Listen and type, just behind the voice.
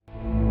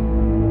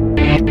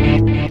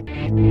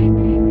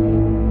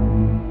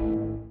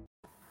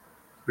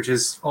which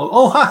is...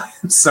 hi,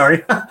 I'm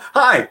sorry.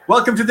 Hi,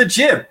 welcome to The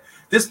Jib.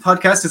 This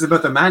podcast is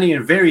about the many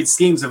and varied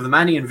schemes of the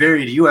many and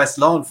varied U.S.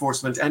 law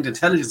enforcement and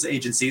intelligence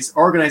agencies,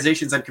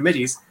 organizations, and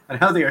committees, and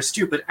how they are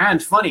stupid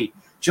and funny.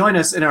 Join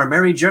us in our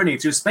merry journey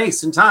through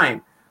space and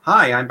time.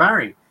 Hi, I'm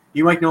Barry.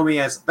 You might know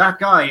me as that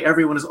guy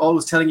everyone is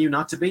always telling you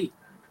not to be.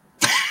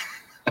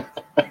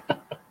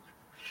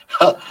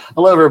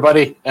 Hello,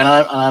 everybody, and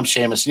I'm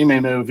Seamus. You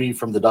may know me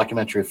from the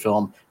documentary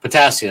film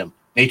Potassium,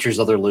 Nature's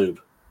Other Lube.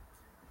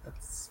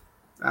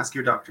 Ask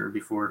your doctor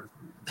before.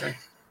 Okay.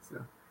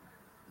 So.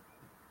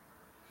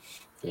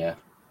 Yeah.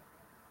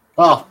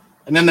 Oh,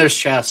 and then there's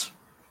Chesh.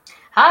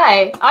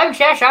 Hi, I'm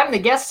Chesh. I'm the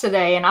guest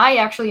today, and I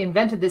actually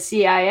invented the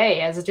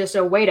CIA as just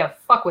a way to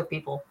fuck with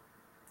people.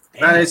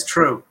 That is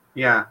true.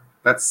 Yeah,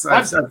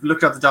 I've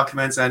looked up the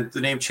documents, and the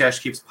name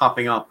Chesh keeps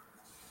popping up.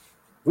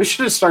 We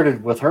should have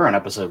started with her on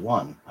episode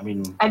 1. I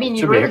mean,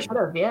 you really should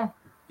have. Yeah.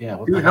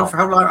 Yeah. Dude,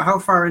 how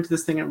far into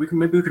this thing?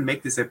 Maybe we can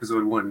make this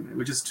episode 1.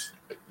 We just.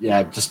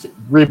 Yeah, just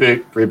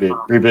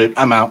reboot.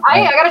 I'm out.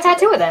 I got a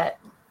tattoo of that.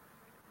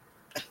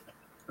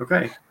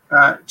 Okay.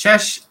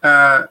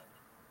 Chesh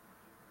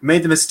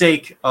made the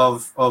mistake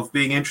of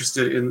being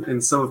interested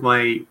in some of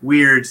my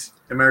weird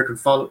American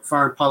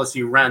foreign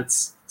policy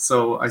rants.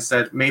 So I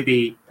said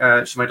maybe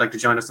she might like to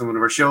join us on one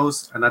of our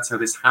shows, and that's how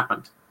this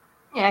happened.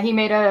 Yeah,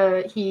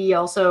 he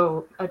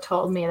also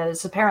told me that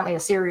it's apparently a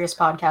serious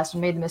podcast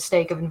and made the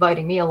mistake of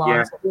inviting me along.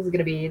 Yeah. So this is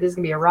gonna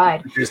be a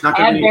ride.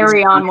 I had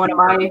Barry on one of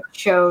my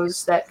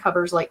shows that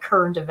covers like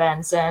current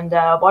events, and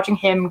watching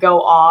him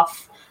go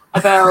off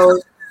about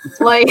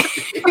like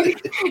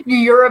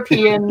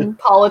European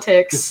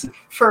politics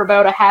for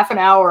about a half an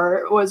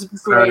hour was great.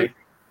 Sorry.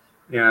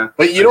 Yeah,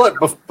 but you know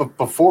what?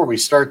 Before we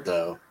start,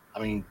 though, I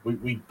mean,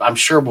 I'm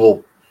sure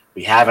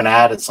we have an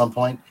ad at some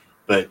point,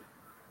 but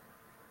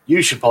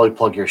you should probably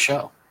plug your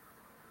show.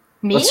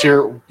 Me?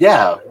 Who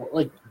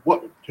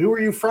are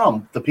you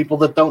from? The people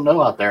that don't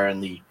know out there in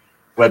the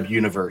web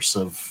universe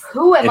of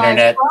who am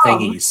internet I from?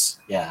 Thingies.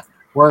 Yeah.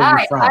 Where are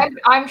you from?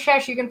 I'm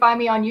Chesh. You can find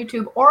me on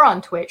YouTube or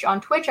on Twitch. On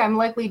Twitch, I'm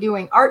likely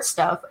doing art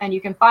stuff, and you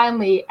can find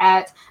me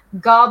at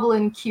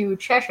Goblin Q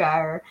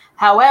Cheshire.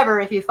 However,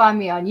 if you find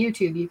me on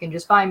YouTube, you can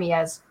just find me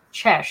as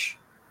Chesh.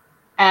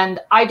 And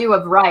I do a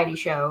variety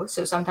show,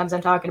 so sometimes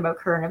I'm talking about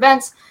current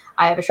events.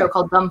 I have a show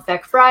called Dumb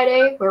Feck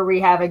Friday, where we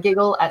have a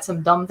giggle at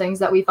some dumb things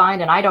that we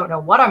find, and I don't know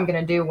what I'm going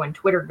to do when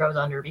Twitter goes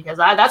under, because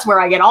that's where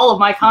I get all of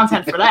my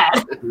content for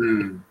that.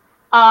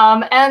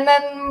 And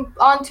then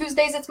on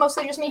Tuesdays, it's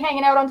mostly just me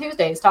hanging out on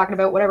Tuesdays, talking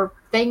about whatever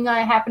thing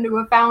I happen to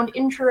have found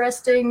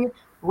interesting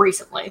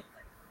recently.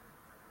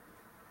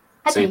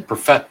 See,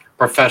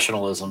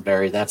 professionalism,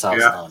 Barry. That's how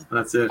it's done.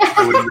 That's it.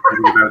 I wouldn't be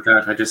thinking about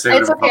that. I just say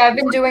it's okay. I've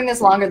been doing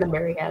this longer than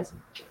Barry has.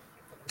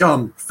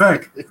 Dumb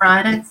Feck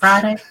Friday.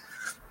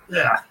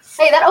 Yeah.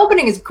 Hey, that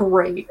opening is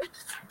great.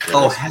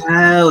 Oh,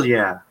 hell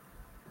yeah.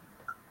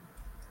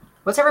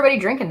 What's everybody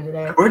drinking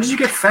today? Where did you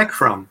get Feck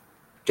from?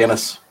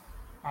 Guinness.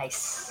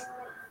 Nice.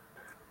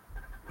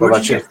 Where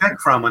did you get Feck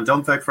from on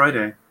Dumb Feck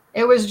Friday?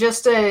 It was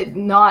just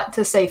not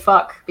to say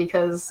fuck,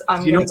 because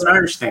I'm going to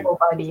Irish thing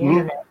by the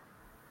internet.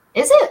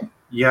 Is it?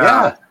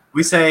 Yeah.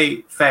 We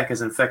say feck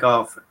as in feck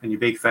off, and you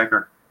big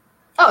fecker.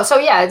 Oh, so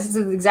yeah, it's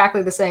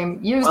exactly the same.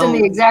 Used in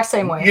the exact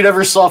same way. You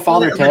never saw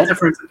Father Ted? A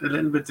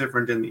little bit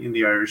different in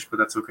the Irish, but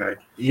that's okay.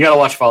 You gotta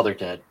watch Father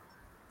Ted.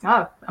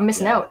 Oh, I'm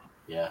missing out.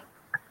 Yeah.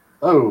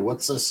 Oh,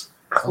 what's this?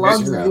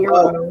 Club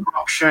Zero.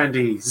 Rock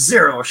Shandy,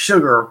 zero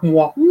sugar.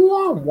 Wah,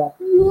 wah, wah,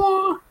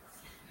 wah.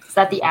 Is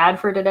that the ad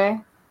for today?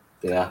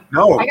 Yeah.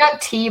 No. I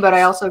got tea, but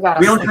I also got.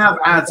 We don't have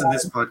ads in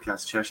this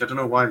podcast, Chesh. I don't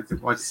know why.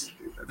 There's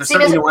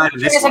certainly no ad in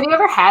this one. Have you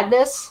ever had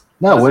this?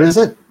 No. What is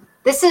it?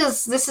 This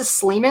is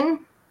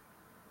Sleeman.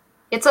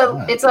 It's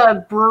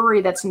a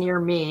brewery that's near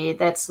me.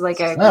 That's like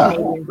a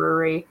Canadian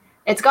brewery.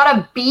 It's got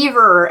a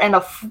beaver and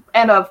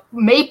a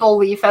maple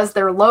leaf as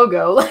their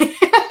logo.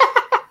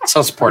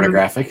 Sounds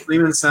pornographic.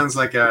 Sleeman sounds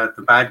like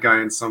the bad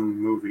guy in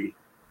some movie.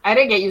 I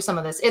did get you some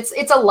of this.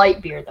 It's a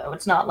light beer though.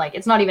 It's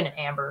not even an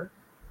amber.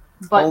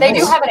 But they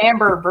do have an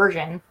amber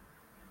version.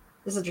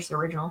 This is just the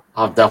original.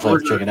 I'll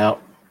definitely check it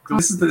out.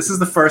 This is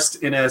the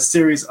first in a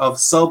series of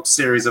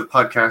sub-series of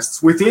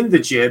podcasts within the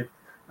Jib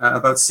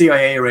about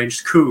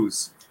CIA-arranged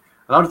coups.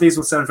 A lot of these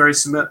will sound very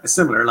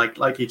similar,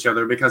 like each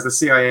other, because the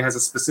CIA has a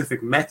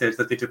specific method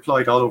that they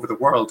deployed all over the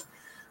world,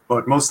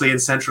 but mostly in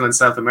Central and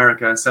South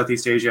America,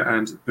 Southeast Asia,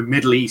 and the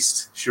Middle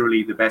East,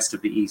 surely the best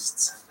of the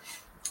Easts.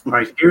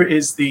 Right, here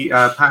is the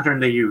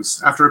pattern they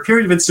use. After a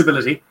period of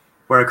instability,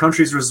 where a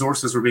country's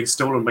resources were being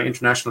stolen by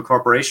international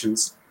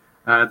corporations,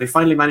 they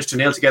finally managed to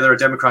nail together a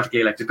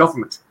democratically elected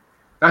government.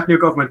 That new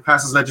government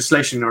passes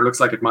legislation, or looks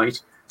like it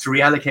might, to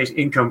reallocate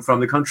income from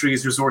the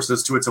country's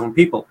resources to its own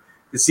people.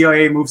 The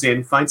CIA moves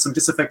in, finds some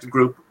disaffected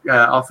group,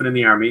 often in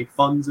the army,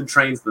 funds and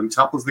trains them,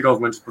 topples the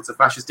government, puts a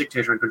fascist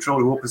dictator in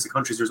control who opens the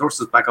country's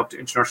resources back up to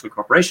international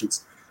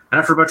corporations. And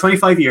after about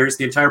 25 years,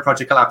 the entire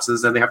project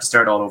collapses and they have to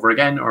start all over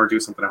again or do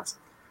something else.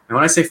 And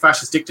when I say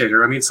fascist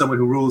dictator, I mean someone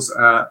who rules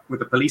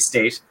with a police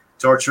state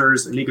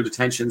tortures, illegal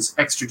detentions,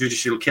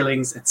 extrajudicial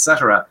killings,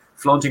 etc.,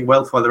 flaunting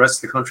wealth while the rest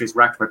of the country is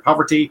racked by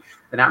poverty,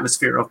 an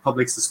atmosphere of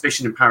public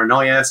suspicion and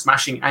paranoia,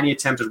 smashing any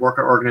attempt at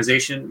worker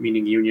organization,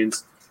 meaning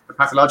unions, a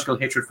pathological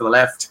hatred for the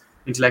left,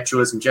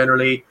 intellectualism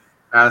generally.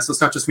 So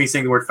it's not just me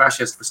saying the word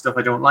fascist for stuff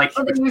I don't like.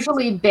 Well, they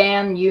usually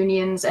ban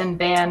unions and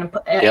ban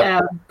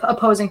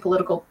opposing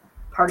political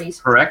parties.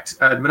 Correct.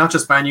 But not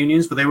just ban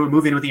unions, but they will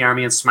move in with the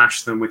army and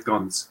smash them with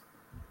guns.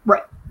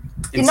 Right.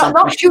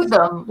 Not shoot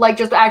them, like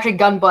just actually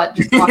gun butt.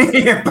 Just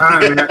yeah,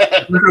 bam,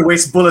 yeah. We're going to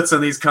waste bullets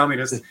on these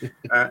communists.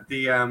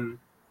 In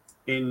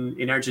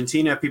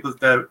Argentina,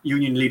 the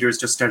union leaders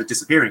just started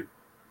disappearing.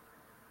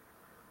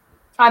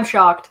 I'm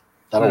shocked.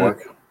 That'll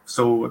work.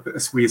 So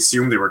we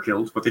assume they were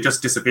killed, but they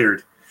just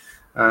disappeared.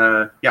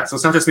 So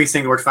it's not just me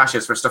saying the word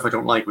fascist for stuff I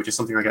don't like, which is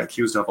something I get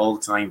accused of all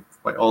the time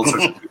by all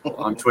sorts of people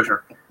on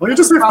Twitter. Well, you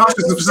just say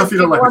fascist for stuff you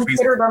don't like. On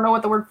Twitter don't know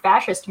what the word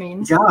fascist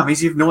means. Yeah, it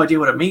means you have no idea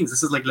what it means.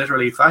 This is like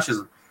literally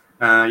fascism.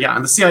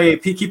 And the CIA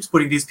keeps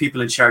putting these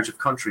people in charge of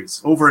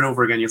countries. Over and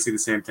over again, you'll see the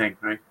same thing,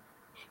 right?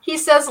 He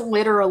says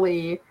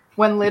literally,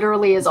 when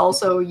literally is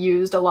also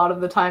used a lot of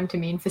the time to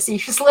mean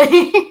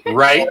facetiously.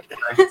 Right.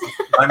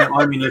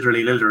 I mean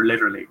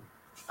literally.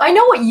 I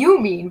know what you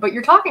mean, but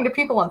you're talking to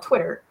people on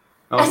Twitter.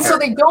 Okay. And so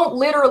they don't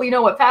literally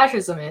know what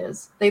fascism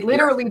is. They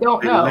literally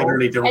don't know.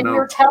 And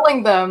you're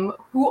telling them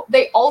who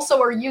they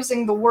also are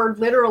using the word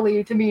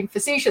literally to mean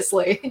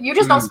facetiously. You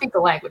just don't speak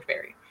the language,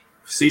 Barry.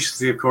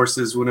 Facetiously, of course,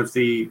 is one of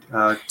the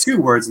two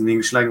words in the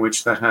English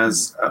language that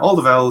has all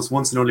the vowels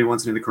once and only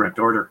once and in the correct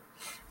order.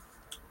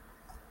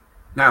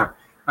 Now,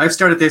 I've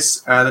started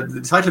this.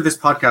 The title of this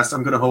podcast,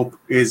 I'm going to hope,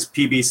 is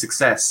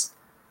PBSuccess,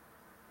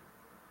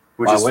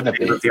 which is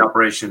the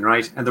operation,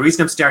 right? And the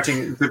reason I'm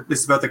starting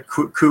this about the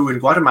coup in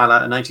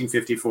Guatemala in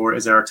 1954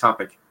 is our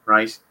topic,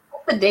 right?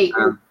 What's the date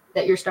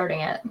that you're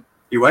starting at?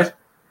 You what?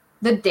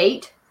 The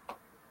date?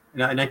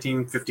 In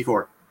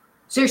 1954.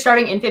 So you're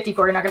starting in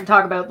 54. You're not going to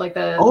talk about like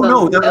the. Oh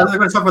no, they're going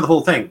to talk about the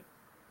whole thing.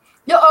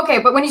 No, okay,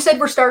 but when you said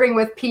we're starting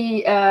with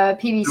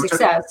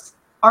PBSuccess,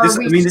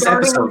 this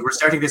episode. We're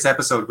starting this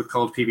episode with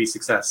called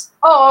PBSuccess.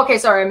 Oh, okay.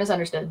 Sorry, I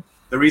misunderstood.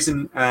 The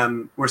reason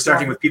we're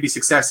starting with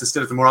PBSuccess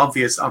instead of the more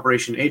obvious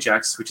Operation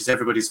Ajax, which is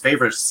everybody's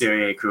favorite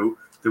CIA coup,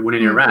 the one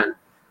in Iran,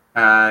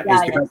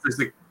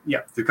 is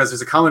because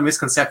there's a common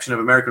misconception of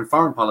American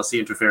foreign policy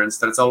interference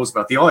that it's always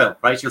about the oil,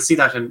 right? You'll see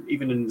that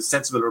even in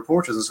sensible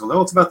reporters and so on.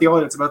 Oh, it's about the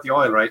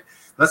oil, right?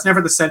 But that's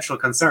never the central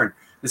concern.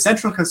 The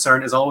central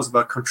concern is always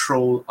about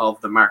control of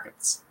the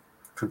markets.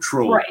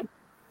 Control. Right.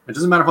 It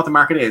doesn't matter what the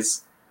market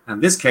is.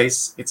 In this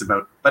case, it's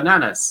about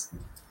bananas.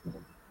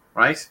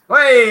 Right?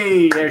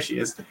 Hey, there she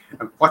is.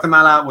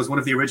 Guatemala was one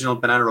of the original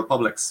banana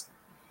republics.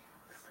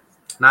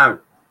 Now,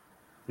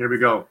 here we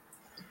go.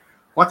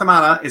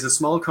 Guatemala is a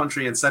small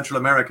country in Central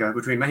America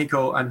between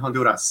Mexico and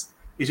Honduras.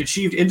 It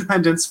achieved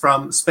independence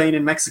from Spain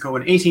and Mexico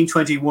in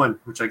 1821,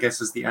 which I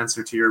guess is the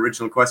answer to your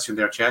original question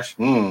there, Chesh.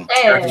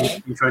 Hey.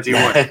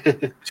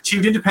 1821.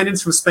 Achieved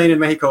independence from Spain and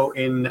Mexico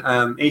in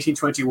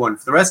 1821.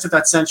 For the rest of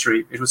that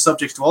century, it was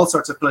subject to all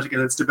sorts of political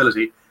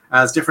instability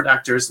as different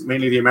actors,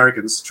 mainly the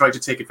Americans, tried to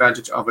take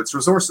advantage of its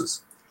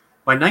resources.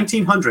 By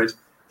 1900,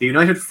 the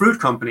United Fruit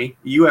Company,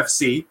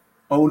 UFC,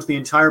 owned the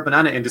entire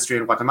banana industry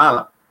in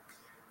Guatemala.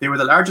 They were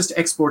the largest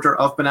exporter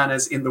of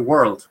bananas in the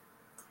world.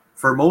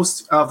 For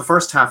most of the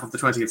first half of the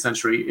 20th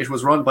century, it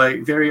was run by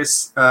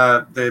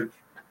the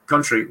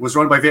country was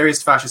run by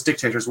various fascist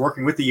dictators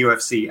working with the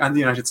UFC and the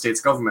United States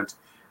government.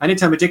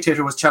 Anytime a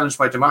dictator was challenged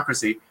by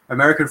democracy,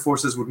 American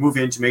forces would move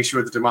in to make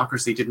sure that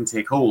democracy didn't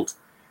take hold.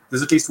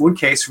 There's at least one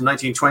case from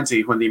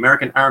 1920 when the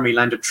American army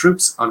landed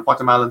troops on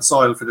Guatemalan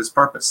soil for this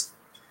purpose.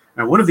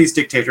 Now, one of these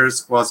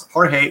dictators was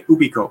Jorge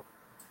Ubico.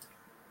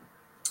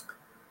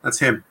 That's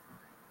him.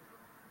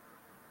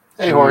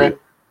 Hey, Jorge.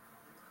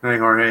 Hey,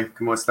 Jorge.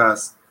 ¿Cómo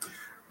estás?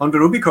 Under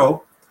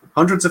Ubico,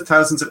 hundreds of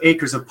thousands of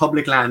acres of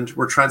public land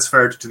were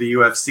transferred to the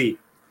UFC.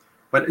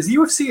 But is the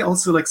UFC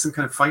also like some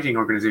kind of fighting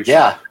organization?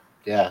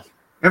 Yeah.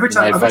 Every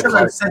time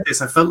I said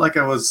this, I felt like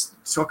I was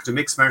talking to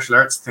mixed martial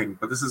arts thing,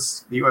 but the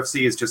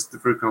UFC is just the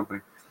fruit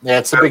company. Yeah,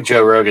 it's a big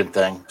Joe Rogan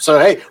thing. So,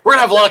 hey, we're going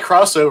to have a lot of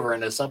crossover in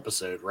this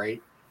episode,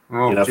 right?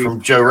 Oh, from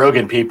Joe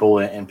Rogan people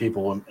and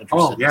people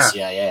interested in the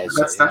CIA.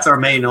 That's our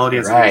main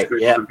audience. Right,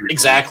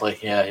 exactly.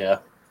 Yeah.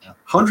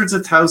 Hundreds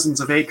of thousands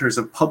of acres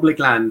of public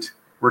land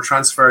were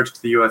transferred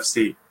to the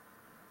UFC.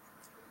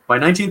 By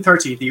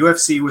 1930, the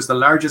UFC was the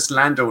largest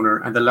landowner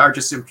and the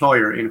largest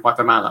employer in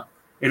Guatemala.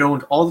 It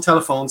owned all the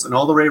telephones and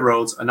all the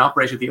railroads and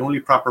operated the only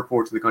proper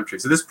port in the country.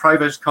 So this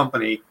private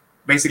company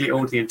basically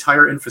owned the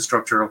entire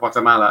infrastructure of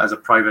Guatemala as a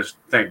private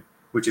thing,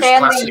 which is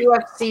classic. The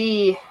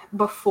UFC,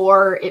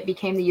 before it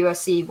became the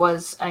UFC,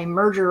 was a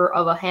merger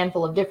of a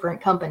handful of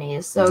different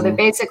companies. So that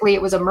basically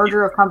it was a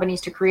merger of companies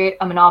to create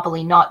a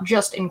monopoly, not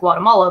just in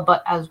Guatemala,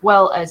 but as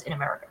well as in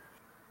America.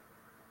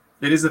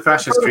 It is a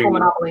fascist dream.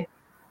 Monopoly.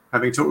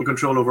 having total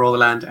control over all the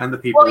land and the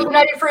people. Well,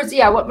 United Fruits,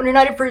 yeah. What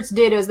United Fruits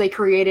did is they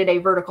created a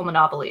vertical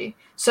monopoly.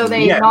 So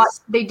they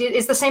did.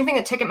 It's the same thing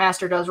that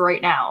Ticketmaster does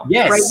right now.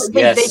 Yes,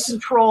 right? They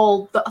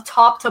control the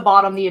top to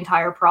bottom the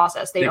entire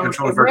process. They owned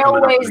the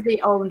railways. They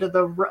owned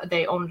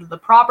the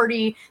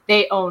property.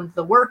 They owned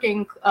the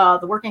working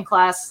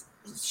class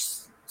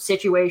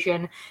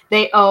situation.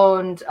 They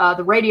owned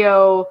the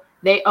radio.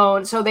 They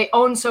own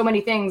so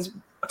many things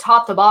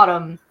top to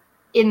bottom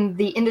in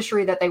the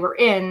industry that they were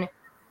in,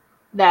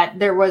 that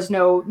there was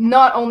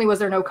not only was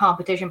there no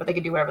competition, but they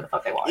could do whatever the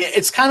fuck they wanted. Yeah,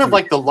 it's kind of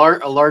like a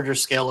larger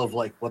scale of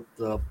like what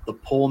the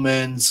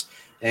Pullmans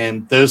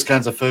and those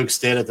kinds of folks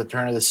did at the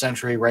turn of the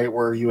century, right?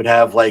 Where you would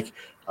have like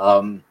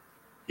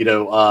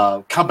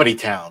company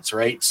towns,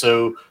 right?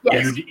 So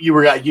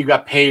you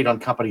got paid on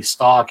company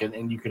stock,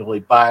 and you could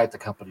only buy at the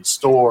company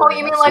store. Oh,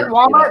 you mean like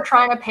Walmart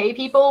trying to pay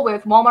people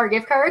with Walmart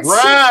gift cards?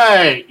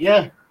 Right.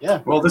 Yeah.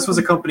 Well, this was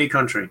a company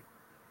country.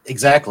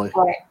 Exactly.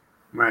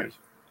 Right.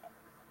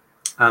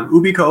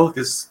 Ubico,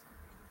 this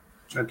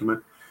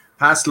gentleman,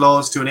 passed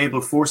laws to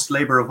enable forced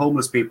labor of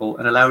homeless people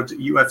and allowed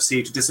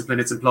UFC to discipline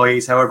its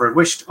employees however it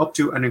wished, up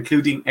to and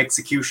including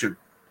execution.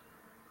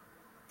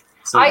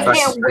 So I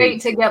can't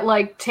wait to get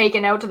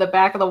taken out to the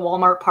back of the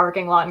Walmart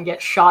parking lot and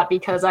get shot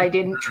because I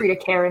didn't treat a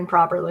Karen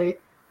properly.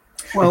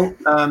 Well,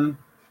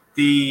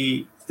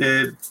 the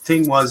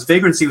thing was,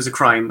 vagrancy was a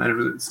crime, and it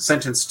was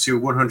sentenced to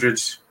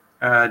 100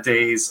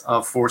 days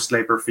of forced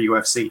labor for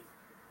UFC.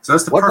 So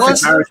that's the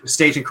perfect marriage of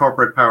state and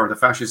corporate power, the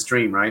fascist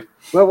dream, right?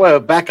 Well,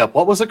 back up.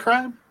 What was a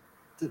crime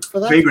for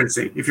that?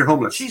 Vagrancy, if you're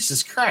homeless.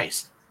 Jesus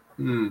Christ.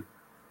 Not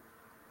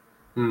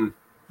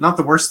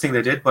the worst thing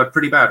they did, but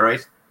pretty bad,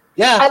 right?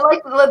 Yeah. I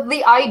like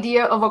the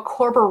idea of a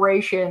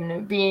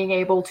corporation being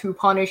able to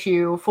punish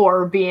you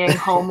for being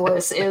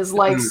homeless is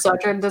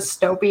such a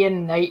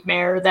dystopian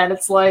nightmare that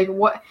it's like,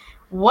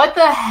 what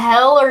the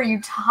hell are you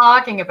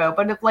talking about?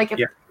 But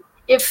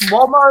if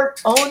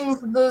Walmart owns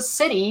the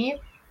city,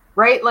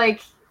 right,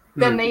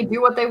 then they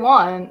do what they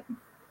want.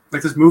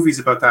 Like there's movies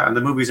about that, and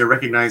the movies are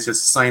recognized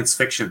as science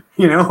fiction,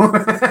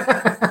 Right.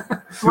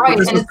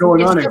 This was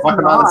going on in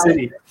Guatemala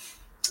City.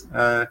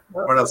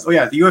 What else? Oh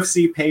yeah, the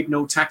UFC paid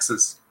no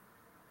taxes.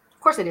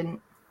 Of course they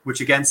didn't. Which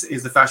again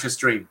is the fascist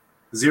dream.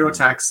 Zero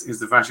tax is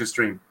the fascist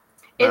dream.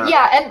 And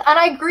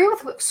I agree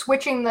with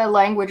switching the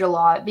language a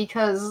lot,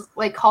 because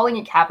calling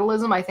it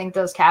capitalism, I think,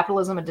 does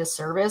capitalism a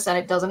disservice, and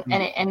it doesn't,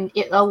 and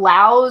it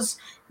allows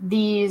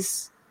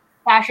these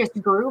fascist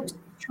groups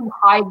to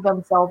hide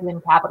themselves in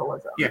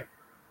capitalism. Yeah.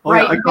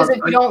 Because if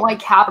you don't like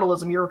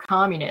capitalism, you're a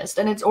communist,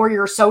 or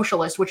you're a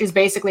socialist, which is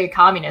basically a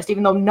communist,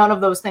 even though none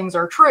of those things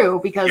are true,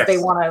 because they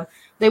want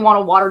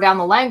to water down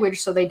the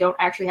language so they don't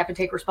actually have to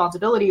take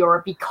responsibility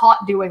or be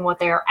caught doing what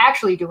they are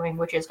actually doing,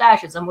 which is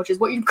fascism, which is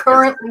what you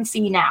currently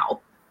see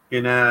now.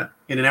 In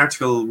an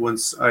article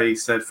once, I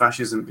said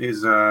fascism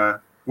is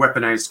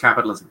weaponized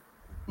capitalism.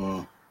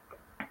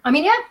 I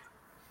mean,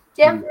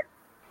 yeah,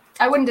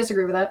 I wouldn't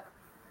disagree with that.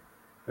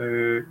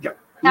 Yeah.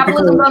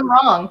 Capitalism done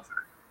wrong.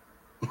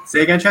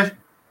 Say again, Chesh?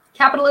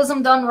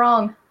 Capitalism done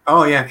wrong.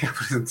 Oh yeah,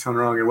 capitalism done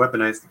wrong. You're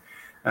weaponized.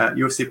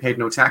 UFC paid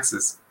no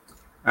taxes.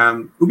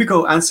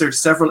 Ubico answered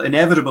several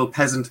inevitable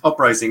peasant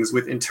uprisings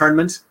with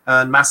internment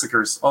and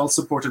massacres, all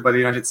supported by the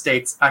United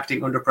States,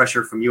 acting under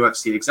pressure from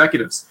UFC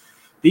executives.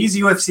 These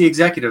UFC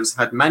executives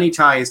had many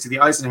ties to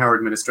the Eisenhower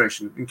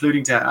administration,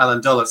 including to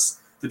Allen Dulles,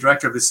 the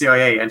director of the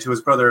CIA, and to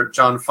his brother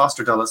John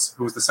Foster Dulles,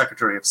 who was the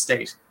Secretary of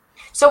State.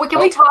 So can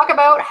we talk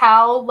about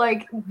how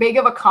big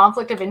of a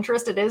conflict of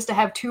interest it is to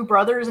have two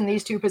brothers in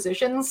these two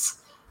positions?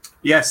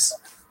 Yes.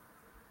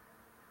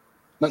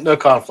 No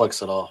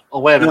conflicts at all. Oh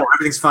wait a minute. No,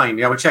 everything's fine.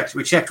 Yeah,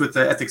 we checked with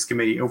the ethics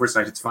committee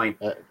oversight. It's fine.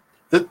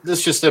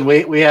 This just in.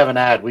 We have an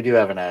ad. We do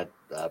have an ad.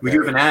 We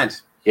do have an ad.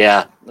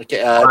 Yeah.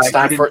 Okay. It's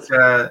time for.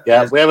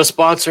 We have a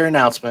sponsor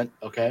announcement.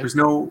 Okay. There's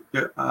no.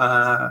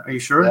 Are you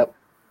sure? Yep.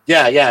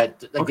 Yeah. Again,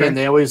 okay.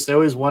 they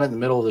always want it in the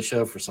middle of the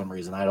show for some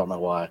reason. I don't know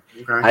why.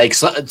 Okay.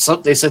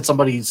 They said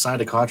somebody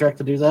signed a contract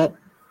to do that.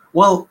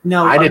 Well,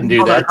 no, I didn't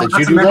do that. Did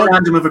you do that? That's a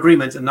memorandum of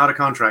agreement and not a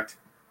contract.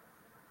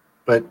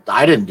 But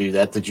I didn't do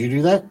that. Did you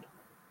do that?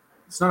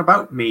 It's not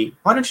about me.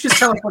 Why don't you just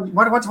tell us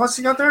what's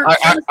he got there?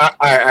 All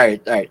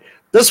right.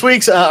 This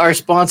week's our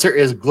sponsor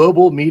is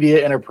Global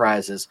Media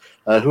Enterprises,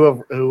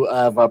 who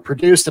have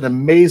produced an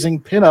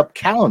amazing pinup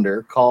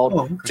calendar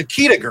called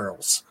Chiquita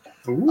Girls.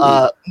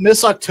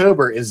 Miss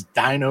October is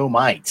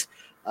dynamite,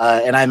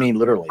 and I mean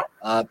literally.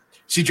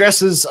 She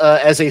dresses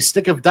as a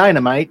stick of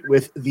dynamite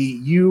with the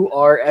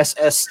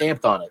URSS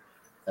stamped on it.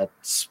 That's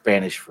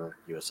Spanish for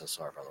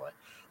USSR, by the way.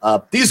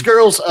 These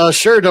girls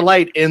sure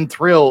delight in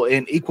thrill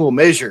in equal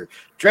measure,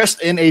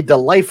 dressed in a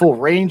delightful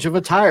range of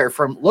attire,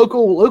 from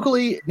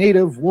locally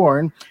native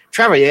worn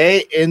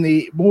travailler in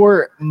the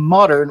more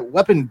modern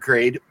weapon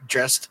grade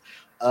dressed.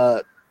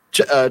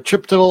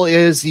 Triptyl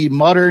is the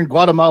modern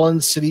Guatemalan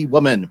city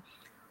woman.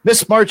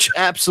 Miss March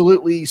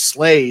absolutely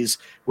slays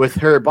with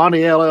her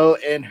Bonniello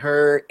and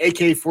her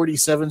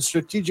AK-47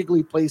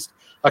 strategically placed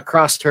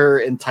across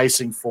her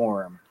enticing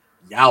form.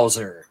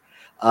 Yowzer.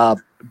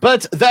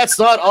 But that's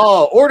not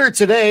all. Order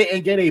today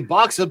and get a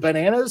box of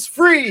bananas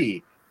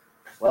free.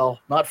 Well,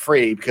 not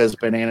free because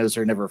bananas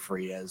are never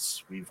free,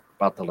 as we've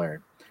about to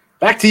learn.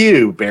 Back to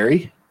you,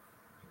 Barry.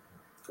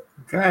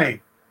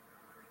 Okay.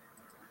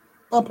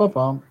 Bum, bum,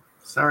 bum.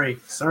 Sorry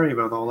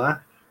about all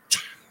that.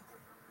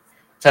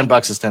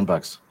 $10 is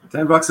 $10.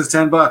 $10 is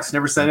 $10.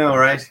 Never say no,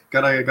 right?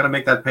 Gotta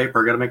make that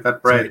paper. Gotta make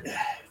that bread.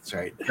 That's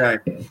right. Okay.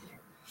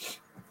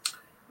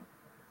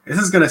 This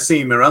is gonna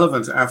seem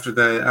irrelevant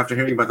after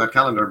hearing about that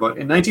calendar, but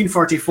in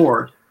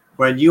 1944,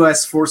 when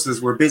U.S.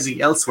 forces were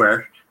busy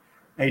elsewhere,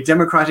 a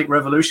democratic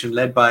revolution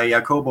led by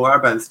Jacobo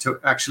Arbenz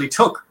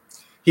took.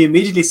 He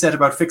immediately set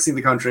about fixing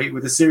the country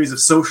with a series of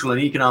social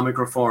and economic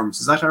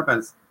reforms. Is that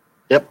Arbenz?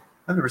 Yep.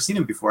 I've never seen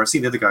him before. I've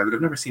seen the other guy, but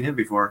I've never seen him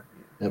before.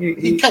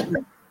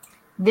 Yep.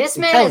 This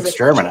man is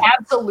an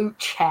absolute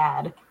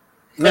Chad.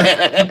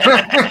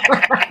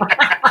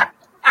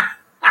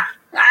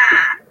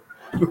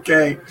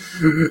 Okay,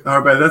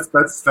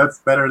 Arbenz, that's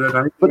better than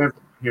anything I've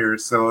here.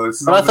 So,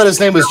 but I thought his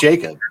name was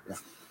Jacob.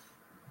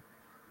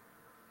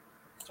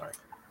 Sorry,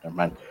 never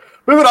mind.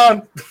 Moving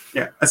on.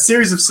 Yeah, a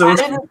series of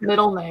social. What is his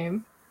middle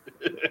name?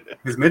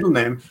 His middle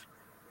name.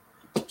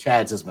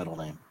 Chad's his middle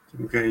name.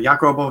 Okay,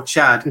 Jacobo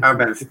Chad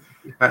Arbenz.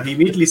 He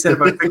immediately set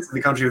about fixing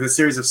the country with a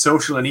series of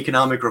social and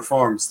economic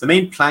reforms. The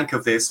main plank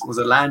of this was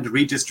a land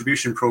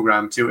redistribution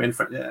program to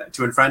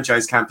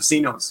enfranchise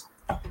campesinos.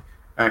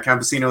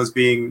 Campesinos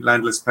being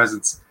landless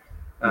peasants.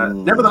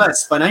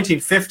 Nevertheless, by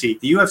 1950,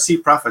 the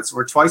UFC profits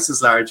were twice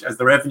as large as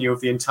the revenue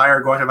of the entire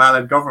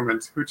Guatemalan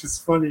government, which is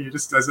funny,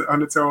 just as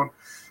on its own.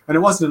 And it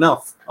wasn't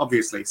enough,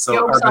 obviously. So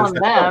jokes on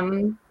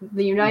them.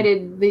 The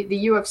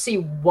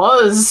UFC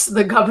was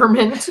the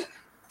government.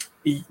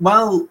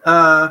 Well,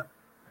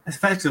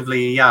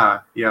 effectively, yeah.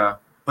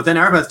 But then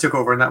Arbenz took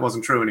over, and that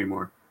wasn't true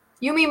anymore.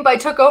 You mean by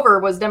took over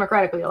was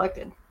democratically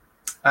elected?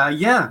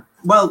 Yeah.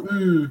 Well,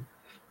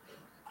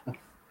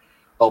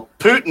 Well,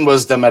 Putin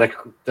was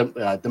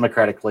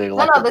democratically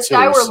elected. No, this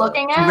guy we're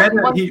looking at,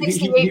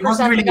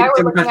 168%. The guy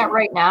we're looking at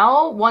right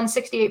now,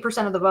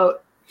 168% of the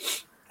vote.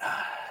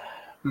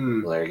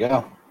 Well, there you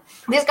go.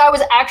 This guy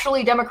was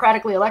actually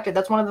democratically elected.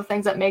 That's one of the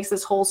things that makes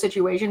this whole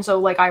situation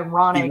so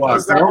ironic.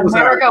 Is that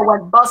America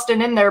went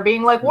busting in there,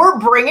 being like, "We're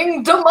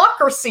bringing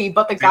democracy,"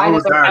 but the guy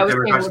that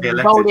was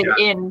voted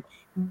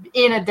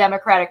in a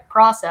democratic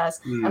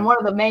process. And one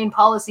of the main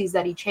policies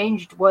that he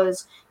changed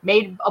was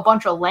made a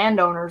bunch of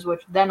landowners,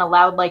 which then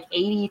allowed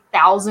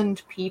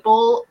 80,000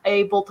 people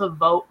able to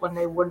vote when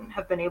they wouldn't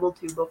have been able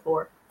to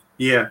before.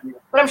 Yeah.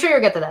 But I'm sure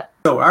you'll get to that.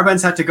 So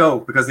Arbenz had to go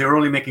because they were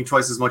only making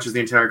twice as much as the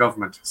entire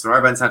government. So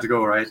Arbenz had to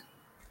go, right?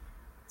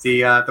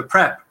 The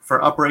prep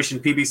for Operation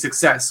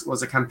PBSuccess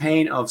was a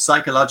campaign of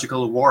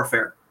psychological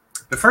warfare.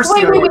 The first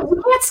wait,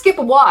 you can't skip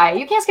why.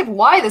 You can't skip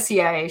why the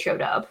CIA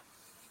showed up.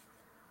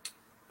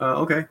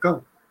 Okay,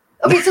 go.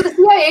 Okay, so the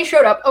CIA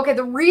showed up. Okay,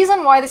 the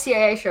reason why the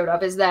CIA showed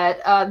up is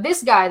that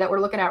this guy that we're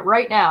looking at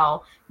right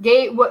now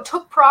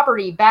took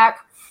property back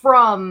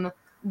from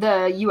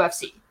the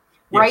UFC.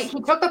 Right,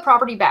 he took the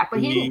property back, but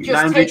he didn't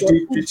just take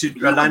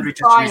it. Land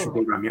redistribution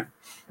program, yeah.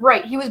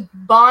 Right, he was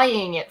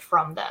buying it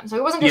from them, so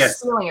he wasn't just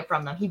stealing it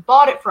from them. He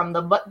bought it from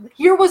them. But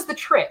here was the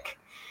trick: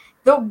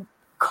 the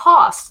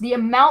cost, the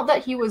amount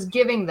that he was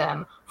giving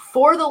them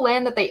for the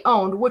land that they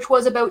owned, which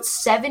was about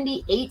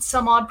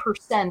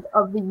 78%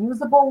 of the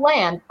usable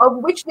land, of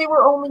which they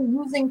were only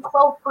using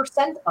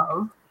 12%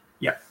 of.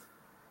 Yeah,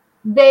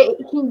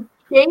 he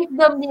gave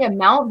them the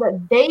amount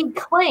that they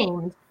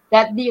claimed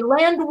that the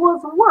land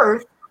was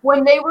worth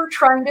when they were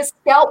trying to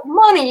scalp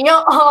money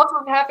off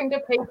of having to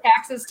pay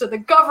taxes to the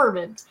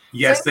government.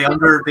 Yes, so they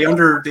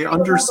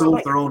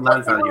undersold their own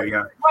land value,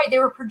 yeah. Right, they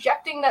were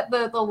projecting that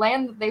the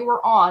land that they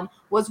were on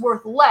was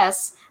worth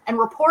less and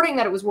reporting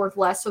that it was worth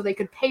less so they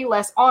could pay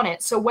less on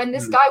it. So when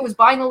this guy was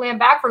buying the land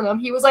back from them,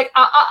 he was like,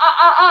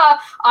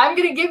 I'm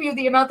going to give you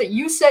the amount that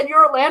you said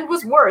your land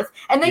was worth.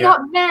 And they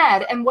got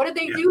mad. And what did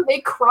they do? They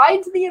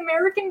cried to the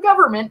American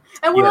government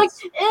and were like,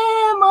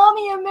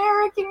 mommy,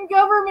 American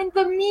government,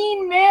 the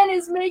mean man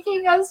is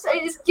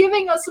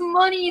giving us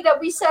money that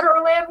we said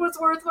our land was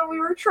worth when we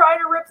were trying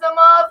to rip them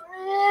off.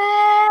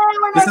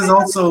 This is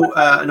also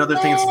another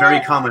thing that's very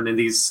common in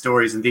these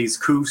stories, in these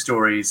coup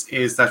stories,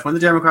 is that when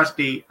the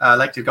democratically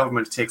elected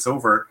government takes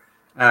over,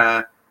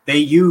 they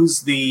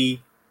use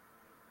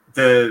what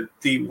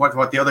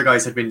the other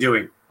guys had been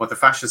doing, what the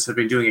fascists had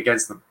been doing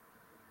against them.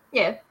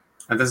 Yeah.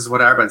 And this is what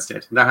Arbenz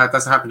did. And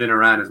that's happened in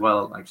Iran as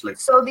well, actually.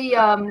 So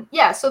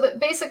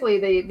basically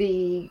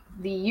the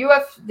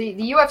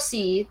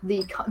UFC,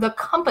 the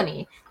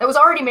company that was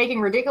already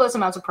making ridiculous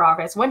amounts of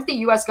profits, went to the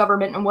US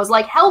government and was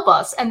like, help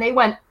us. And they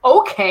went,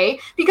 okay,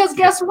 because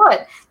guess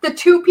what? The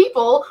two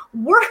people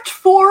worked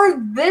for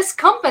this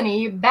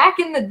company back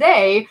in the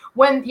day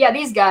when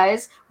these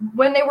guys,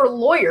 when they were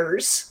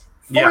lawyers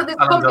for this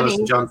company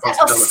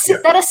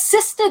that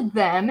assisted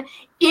them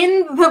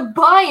in the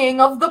buying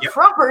of the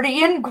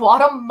property in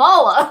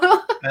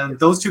Guatemala. And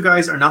those two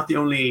guys are not the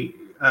only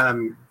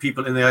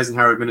people in the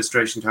Eisenhower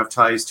administration to have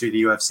ties to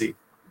the UFC.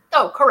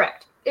 Oh,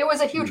 correct. It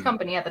was a huge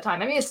company at the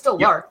time. I mean, it's still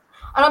large.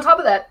 And on top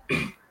of that,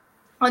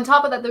 on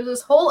top of that, there's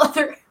this whole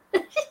other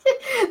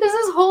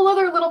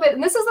little bit,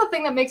 and this is the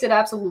thing that makes it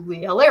absolutely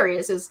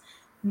hilarious, is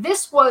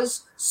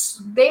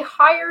they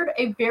hired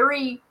a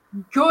very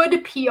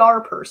good PR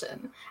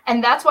person,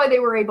 and that's why they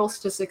were able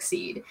to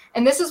succeed.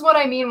 And this is what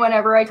I mean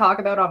whenever I talk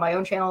about on my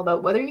own channel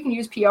about whether you can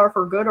use PR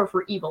for good or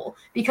for evil,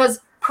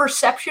 because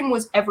perception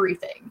was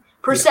everything.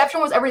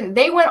 Perception was everything.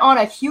 They went on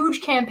a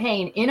huge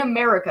campaign in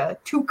America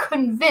to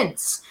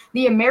convince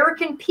the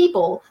American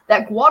people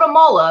that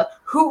Guatemala,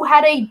 who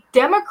had a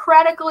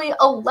democratically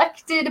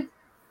elected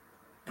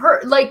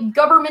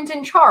government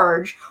in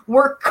charge,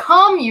 were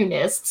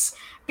communists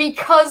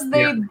because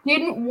they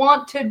didn't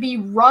want to be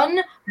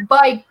run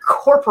by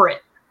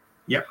corporate.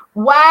 Yeah.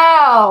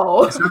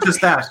 Wow. It's not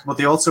just that, but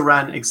they also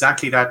ran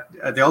exactly that.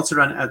 They also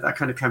ran that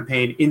kind of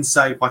campaign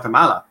inside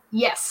Guatemala.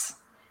 Yes.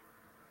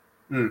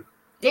 Mm.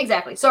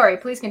 Exactly. Sorry,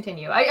 please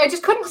continue. I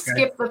just couldn't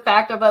skip the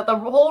fact about the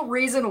whole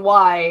reason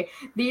why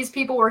these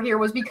people were here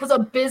was because a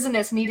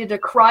business needed to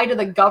cry to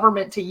the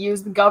government to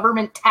use the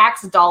government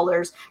tax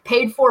dollars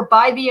paid for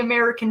by the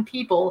American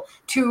people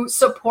to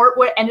support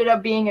what ended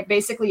up being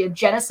basically a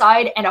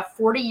genocide and a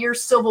 40-year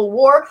civil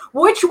war,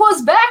 which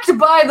was backed,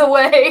 by the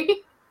way,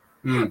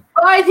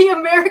 by the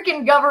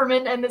American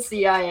government and the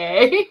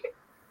CIA.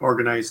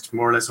 Organized,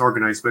 more or less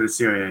organized by the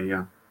CIA,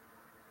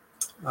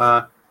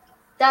 yeah.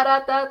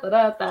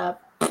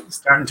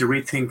 Starting to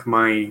rethink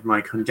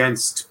my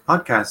condensed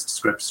podcast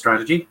script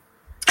strategy.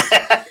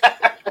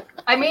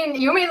 I mean,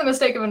 you made the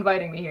mistake of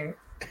inviting me here.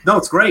 No,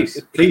 it's great.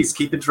 Please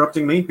keep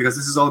interrupting me because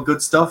this is all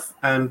good stuff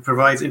and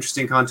provides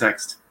interesting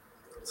context.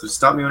 So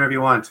stop me whenever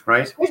you want,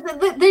 right?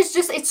 There's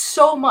just, it's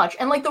so much.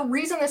 And like the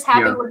reason this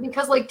happened was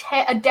because like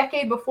a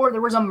decade before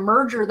there was a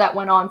merger that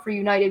went on for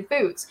United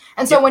Foods.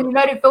 And so when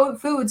United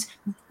Foods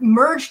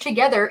merged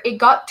together, it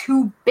got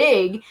too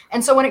big.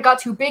 And so when it got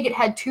too big, it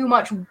had too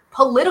much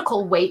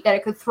political weight that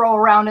it could throw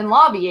around in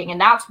lobbying. And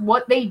that's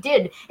what they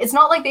did. It's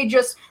not like they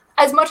just,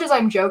 as much as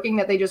I'm joking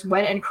that they just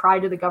went and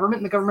cried to the government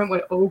and the government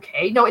went,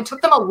 okay. No, it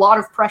took them a lot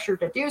of pressure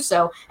to do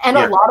so. And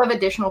a lot of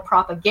additional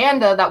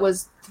propaganda that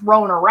was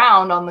thrown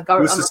around on the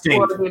government, on the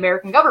floor of the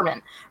American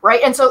government.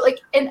 Right. And so like,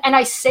 and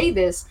I say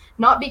this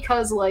not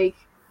because like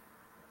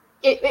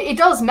it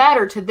does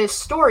matter to this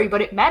story,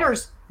 but it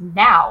matters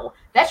now.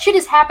 That shit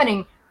is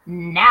happening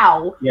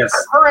now. Yes.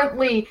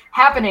 Currently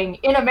happening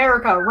in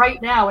America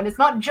right now. And it's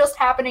not just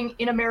happening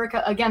in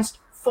America against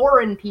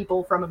foreign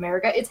people from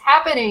America. It's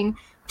happening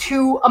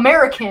to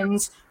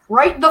Americans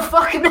right the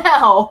fuck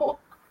now.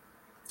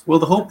 Well,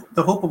 the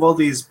hope of all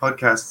these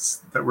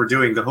podcasts that we're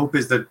doing, the hope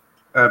is that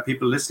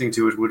people listening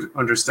to it would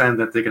understand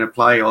that they can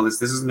apply all this.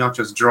 This is not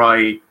just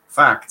dry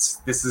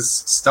facts. This is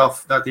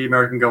stuff that the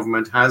American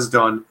government has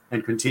done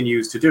and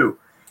continues to do.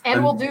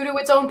 And will do to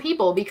its own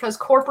people because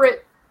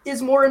corporate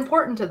is more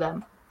important to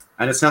them.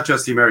 And it's not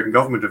just the American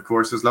government, of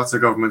course. There's lots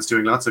of governments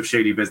doing lots of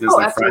shady business.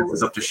 France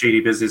is up to shady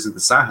business in the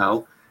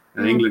Sahel.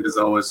 And England is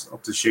always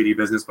up to shady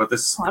business, but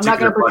this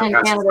particular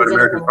podcast is about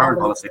American foreign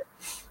policy.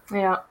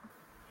 Yeah.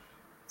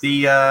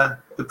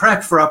 The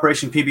prep for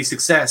Operation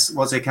PBSuccess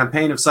was a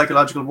campaign of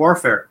psychological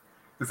warfare.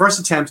 The first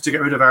attempt to get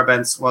rid of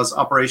Arbenz was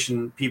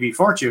Operation PB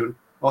Fortune,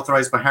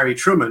 authorized by Harry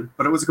Truman,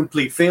 but it was a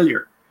complete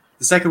failure.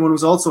 The second one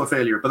was also a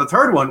failure, but the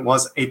third one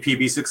was a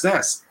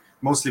PBSuccess,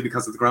 mostly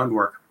because of the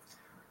groundwork.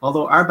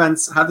 Although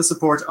Arbenz had the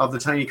support of the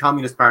tiny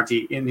Communist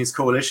Party in his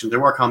coalition, there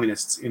were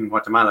communists in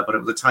Guatemala, but it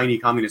was a tiny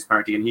Communist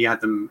Party, and he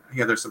had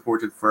their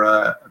supported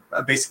for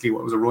basically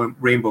what was a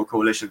rainbow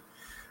coalition.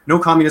 No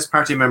Communist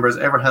Party members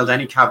ever held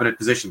any cabinet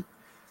position.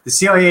 The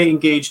CIA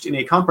engaged in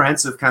a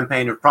comprehensive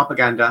campaign of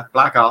propaganda,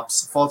 black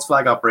ops, false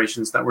flag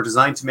operations that were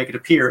designed to make it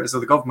appear as though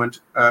the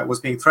government was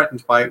being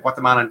threatened by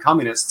Guatemalan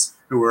communists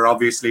who were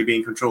obviously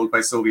being controlled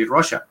by Soviet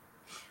Russia.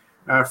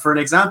 For an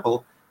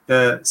example,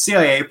 the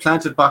CIA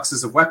planted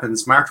boxes of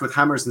weapons marked with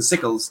hammers and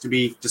sickles to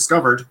be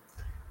discovered.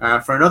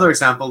 For another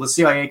example, the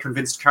CIA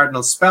convinced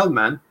Cardinal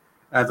Spellman,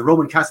 the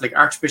Roman Catholic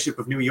Archbishop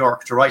of New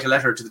York, to write a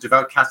letter to the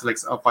devout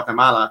Catholics of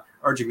Guatemala,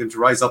 urging them to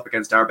rise up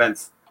against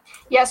Arbenz.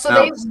 Yeah, so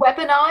they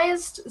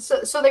weaponized.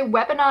 So they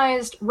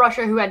weaponized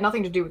Russia, who had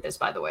nothing to do with this,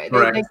 by the way.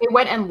 They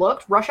went and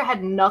looked. Russia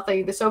had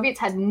nothing. The Soviets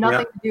had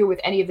nothing to do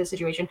with any of this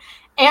situation.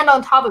 And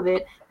on top of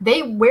it,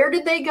 where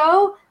did they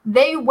go?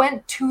 They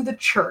went to the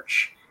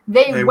church.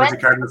 They went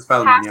to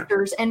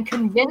pastors and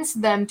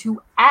convinced them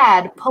to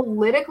add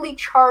politically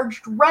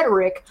charged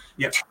rhetoric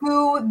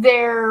to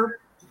their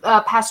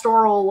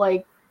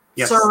pastoral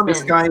sermons.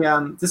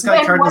 This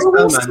guy Cardinal Spellman.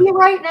 What do we see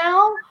right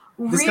now?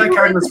 This guy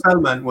Cardinal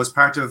Spellman was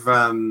part of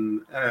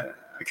a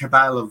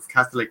cabal of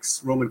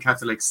Catholics, Roman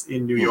Catholics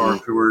in New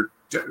York, who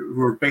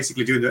were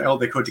basically doing all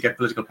they could to get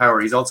political power.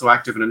 He's also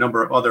active in a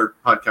number of other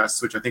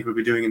podcasts, which I think we'll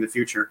be doing in the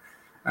future.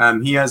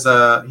 He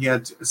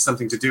had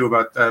something to do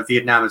about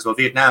Vietnam as well.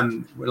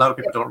 Vietnam, a lot of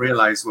people don't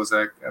realize, was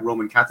a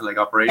Roman Catholic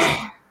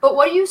operation. But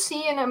what do you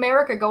see in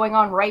America going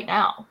on right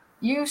now?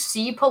 You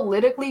see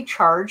politically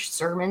charged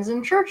sermons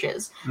in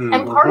churches,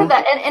 and part of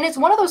that, and it's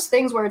one of those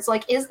things where it's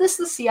like, is this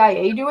the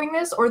CIA doing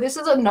this, or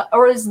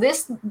is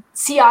this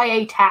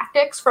CIA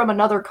tactics from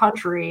another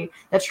country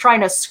that's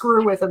trying to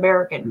screw with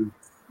American?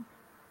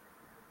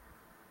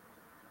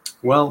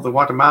 Well, the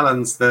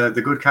Guatemalans,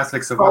 the good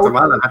Catholics of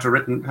Guatemala,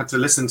 had to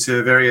listen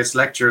to various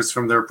lectures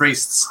from their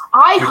priests.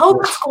 I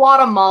hope it's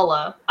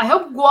Guatemala. I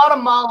hope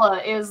Guatemala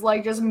is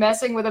like just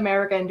messing with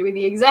America and doing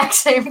the exact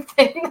same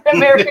thing that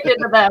America did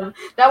to them.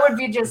 That would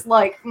be just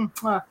like.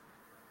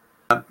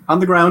 On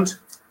the ground,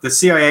 the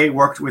CIA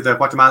worked with a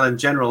Guatemalan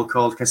general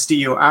called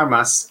Castillo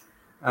Armas,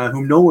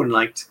 whom no one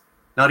liked.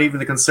 Not even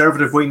the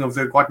conservative wing of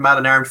the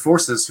Guatemalan armed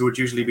forces, who would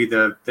usually be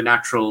the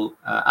natural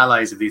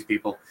allies of these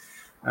people.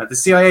 The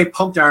CIA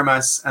pumped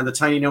Armas and the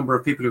tiny number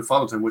of people who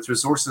followed him with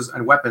resources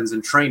and weapons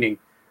and training,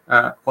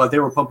 while they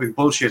were pumping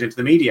bullshit into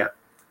the media.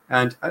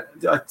 And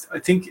I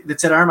think it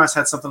said Armas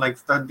had something like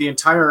the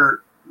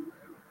entire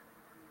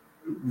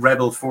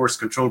rebel force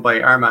controlled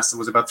by Armas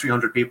was about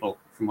 300 people,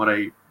 from what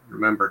I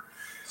remember.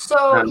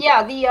 So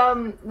yeah,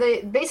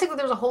 the basically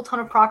there's a whole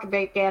ton of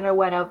propaganda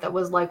went out that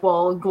was like,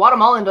 well,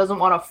 Guatemalan doesn't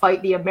want to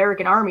fight the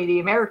American army. The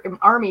American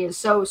army is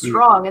so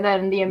strong, and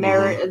then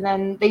and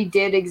then they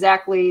did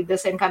exactly the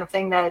same kind of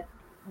thing that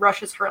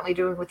Russia's currently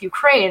doing with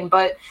Ukraine.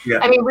 But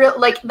I mean,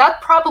 that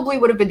probably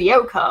would have been the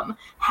outcome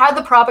had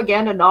the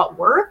propaganda not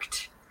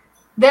worked.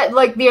 That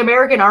like the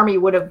American army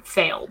would have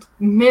failed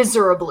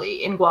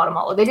miserably in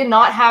Guatemala. They did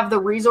not have the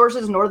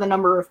resources nor the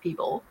number of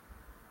people.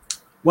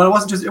 Well, it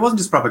wasn't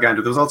just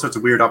propaganda. There was all sorts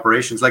of weird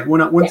operations. Like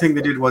one thing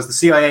they did was the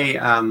CIA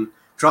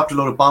dropped a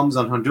load of bombs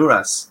on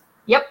Honduras.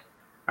 Yep.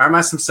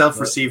 Armas himself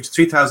received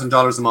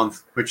 $3,000 a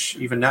month, which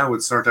even now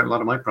would sort out a lot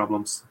of my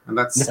problems. And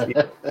that's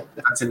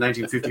that's in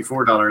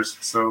 1954 dollars.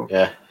 So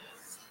yeah.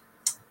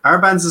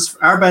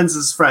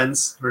 Arbenz'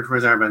 friends.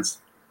 Where's Arbenz?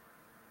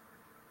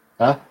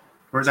 Huh?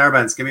 Where's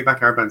Arbenz? Give me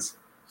back Arbenz.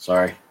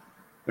 Sorry.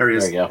 There he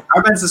is. There you go.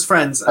 Arbenz'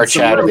 friends. Our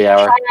Chad of the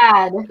hour.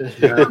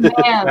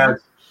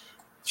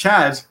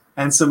 Chad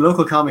and some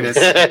local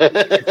communists,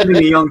 including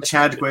a young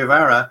Chad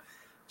Guevara.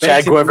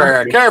 Chad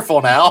Guevara,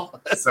 careful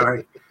now.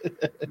 Sorry.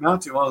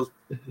 Not to all.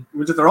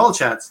 They're all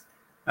Chads.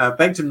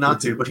 Begged him not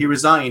to, but he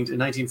resigned in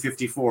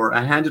 1954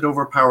 and handed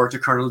over power to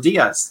Colonel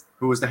Diaz,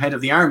 who was the head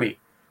of the army.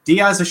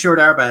 Diaz assured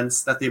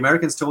Arbenz that the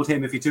Americans told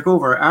him if he took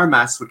over,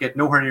 Armas would get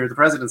nowhere near the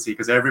presidency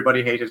because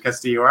everybody hated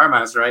Castillo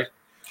Armas, right?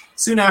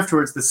 Soon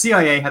afterwards, the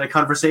CIA had a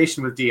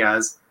conversation with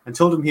Diaz and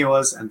told him he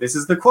was, and this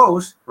is the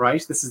quote,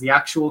 right? This is the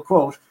actual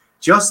quote,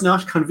 just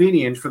not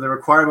convenient for the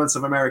requirements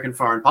of American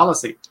foreign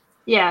policy.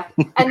 Yeah,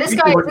 and this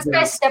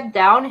guy stepped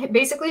down.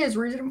 Basically, his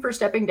reason for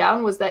stepping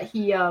down was that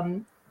he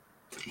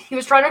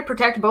was trying to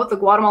protect both the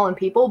Guatemalan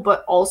people,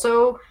 but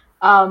also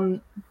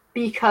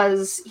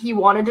because he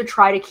wanted to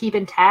try to keep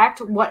intact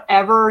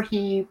whatever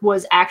he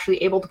was actually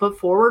able to put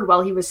forward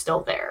while he was still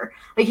there.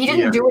 Like, he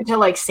didn't do it to,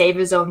 like, save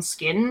his own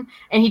skin,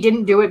 and he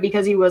didn't do it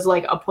because he was,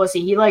 like, a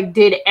pussy. He, like,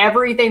 did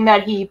everything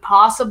that he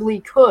possibly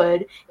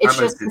could. It's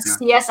just the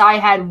CSI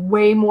had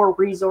way more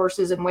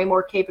resources and way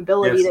more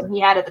capability than he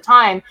had at the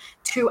time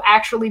to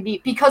actually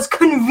be... Because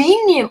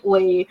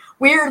conveniently,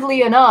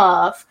 weirdly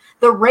enough,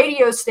 the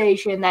radio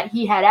station that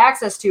he had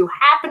access to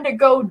happened to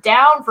go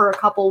down for a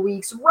couple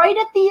weeks right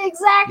at the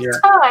exact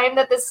time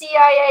that the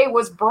CIA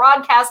was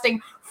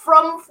broadcasting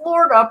from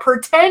Florida,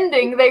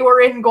 pretending they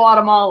were in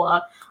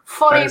Guatemala.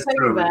 Funny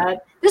thing of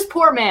that. This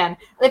poor man.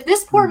 If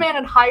this poor man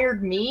had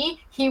hired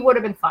me, he would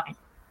have been fine.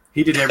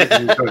 He did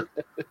everything he could.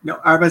 No,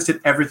 Arbenz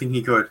did everything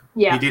he could.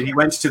 Yeah. He did. He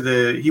went to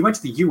the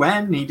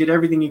UN. He did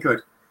everything he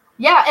could.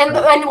 Yeah,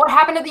 and what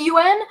happened at the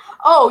UN?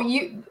 Oh,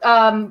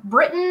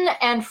 Britain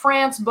and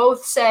France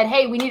both said,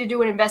 hey, we need to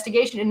do an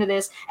investigation into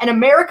this, and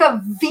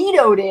America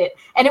vetoed it.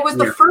 And it was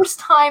the first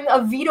time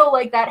a veto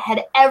like that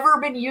had ever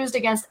been used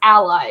against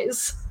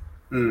allies.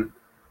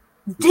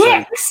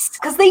 Dicks!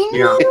 Because they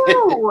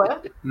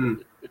knew!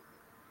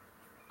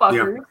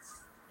 Fuckers.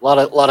 A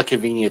lot of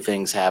convenient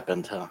things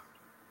happened, huh?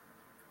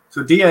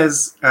 So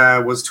Diaz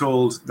was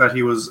told that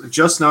he was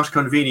just not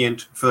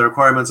convenient for the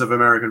requirements of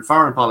American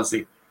foreign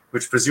policy,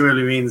 which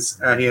presumably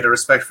means he had a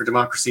respect for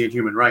democracy and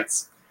human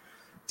rights.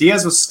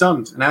 Diaz was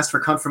stunned and asked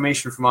for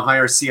confirmation from a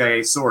higher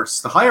CIA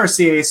source. The higher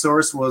CIA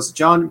source was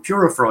John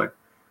Purifroy,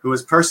 who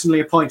was personally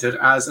appointed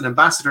as an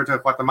ambassador to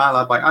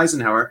Guatemala by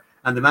Eisenhower,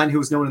 and the man who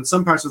was known in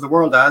some parts of the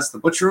world as the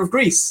Butcher of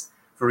Greece,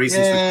 for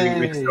reasons which we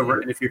may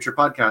cover in a future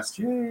podcast.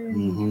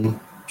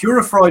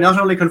 Purifroy not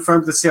only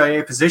confirmed the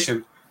CIA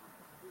position.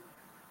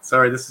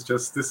 Sorry, this is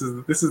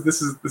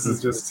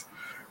just.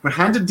 But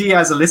handed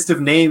Diaz a list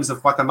of names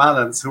of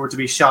Guatemalans who were to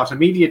be shot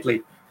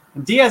immediately.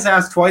 And Diaz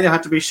asked why they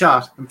had to be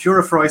shot, and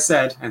Purifroy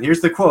said, and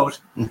here's the quote,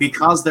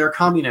 because they're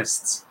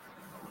communists.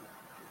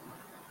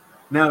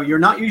 Now, you're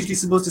not usually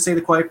supposed to say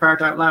the quiet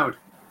part out loud.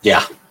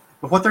 Yeah.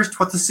 But what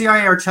the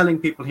CIA are telling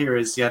people here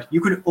is,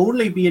 you could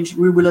only be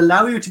we will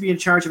allow you to be in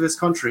charge of this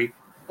country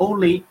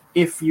only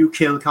if you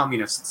kill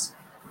communists.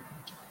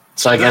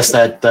 So I guess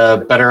that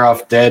better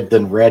off dead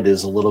than red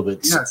is a little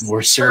bit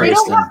more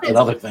serious than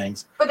other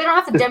things. But they don't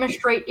have to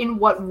demonstrate in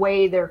what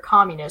way they're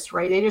communist,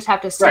 right? They just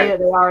have to say that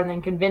they are and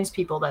then convince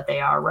people that they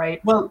are,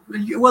 right? Well,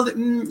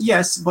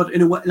 yes, but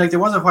in a way, like there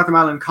was a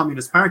Guatemalan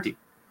Communist Party.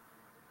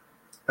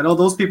 And all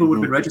those people would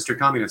have been registered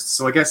communists.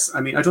 So I guess,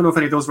 I don't know if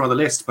any of those were on the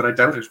list, but I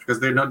doubt it because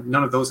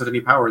none of those had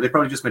any power. They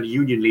probably just meant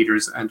union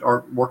leaders and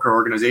or worker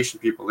organization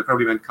people. They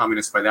probably meant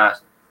communists by that.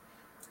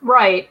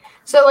 Right.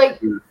 So,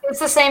 like, it's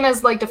the same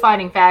as, like,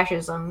 defining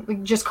fascism.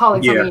 Like, just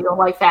calling something you don't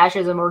like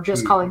fascism, or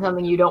just calling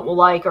something you don't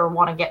like or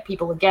want to get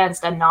people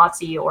against a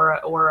Nazi or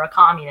a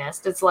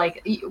communist. It's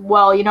like,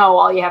 well,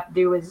 all you have to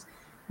do is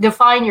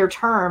define your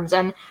terms.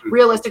 And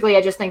realistically,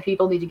 I just think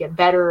people need to get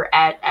better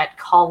at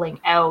calling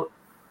out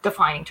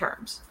defining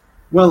terms.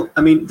 Well,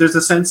 there's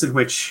a sense in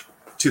which,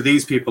 to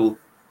these people,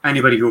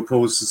 anybody who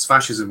opposes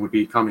fascism would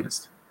be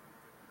communist.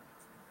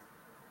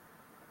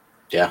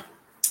 Yeah.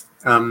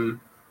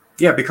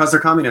 Yeah, because they're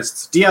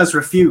communists. Diaz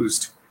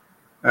refused.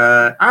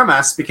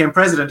 Armas became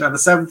president on the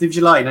 7th of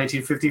July,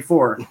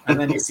 1954. And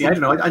then you see, I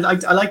don't know,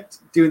 I like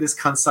doing this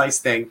concise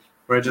thing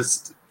where I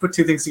just put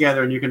two things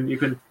together and you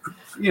can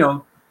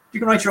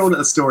write your own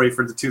little story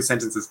for the two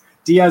sentences.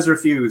 Diaz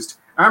refused.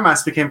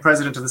 Armas became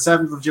president on the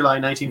 7th of July,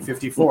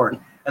 1954.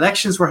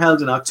 Elections were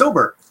held in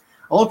October.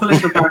 All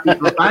political parties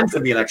were banned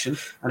from the election,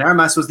 and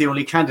Armas was the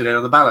only candidate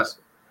on the ballot.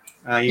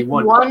 He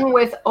won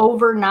with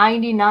over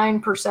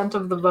 99%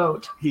 of the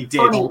vote. He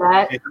did.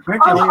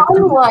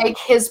 Unlike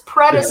his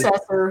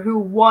predecessor, who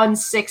won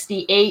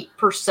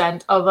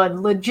 68% of a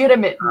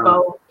legitimate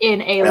vote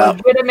in a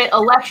legitimate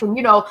election.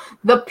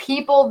 The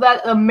people that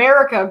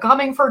America,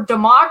 coming for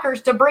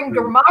democracy, to bring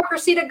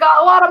democracy to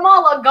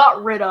Guatemala,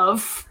 got rid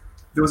of.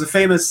 There was a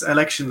famous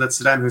election that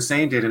Saddam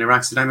Hussein did in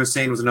Iraq. Saddam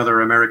Hussein was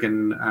another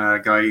American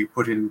guy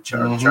put in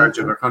charge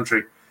of our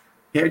country.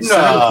 Yeah,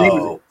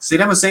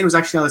 Saddam Hussein was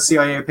actually on the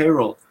CIA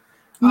payroll.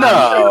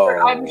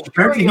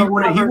 Apparently, he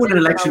won an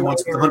election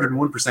once with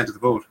 101% of the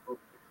vote.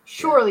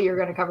 Surely you're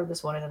going to cover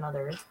this one in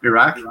another.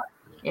 Iraq?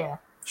 Yeah.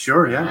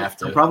 Sure, yeah.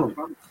 No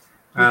problem.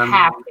 You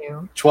have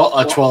to.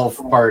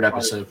 12-part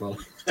episode.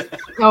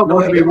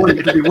 No,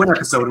 it'll be one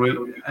episode.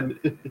 We'll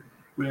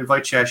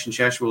invite Chesh, and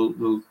Chesh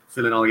will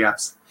fill in all the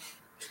gaps.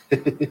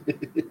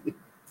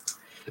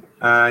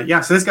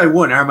 So this guy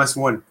won. Armas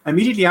won.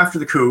 Immediately after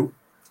the coup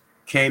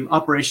came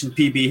Operation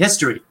PB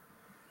History,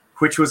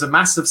 which was a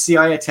massive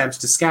CIA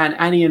attempt to scan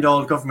any and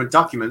all government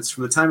documents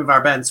from the time of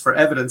Arbenz for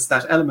evidence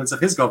that elements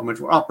of his government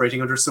were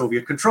operating under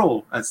Soviet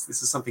control, as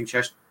this is something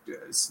Chesh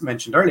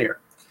mentioned earlier.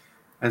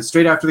 And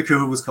straight after the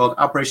coup was called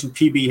Operation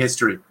PB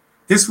History.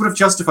 This would have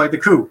justified the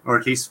coup, or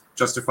at least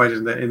justified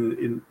it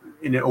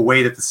in a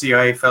way that the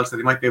CIA felt that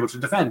they might be able to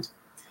defend.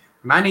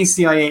 Many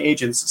CIA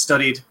agents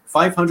studied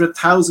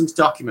 500,000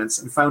 documents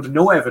and found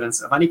no evidence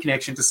of any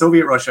connection to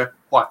Soviet Russia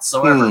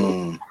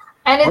whatsoever.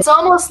 And it's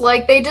almost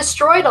like they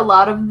destroyed a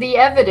lot of the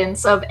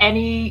evidence of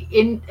any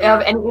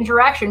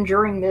interaction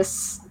during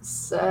this.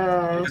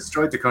 They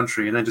destroyed the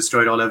country and then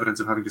destroyed all evidence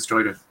of having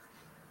destroyed it.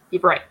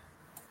 You're right.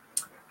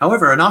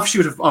 However, an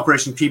offshoot of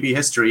Operation PB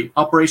History,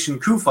 Operation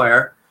Coup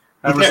Fire,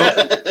 that's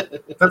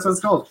what it's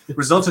called,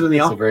 resulted in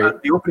the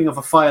opening of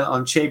a file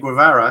on Che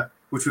Guevara,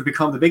 which would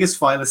become the biggest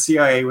file the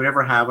CIA would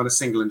ever have on a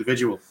single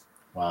individual.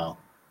 Wow.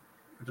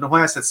 I don't know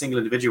why I said single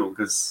individual,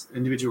 because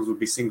individuals would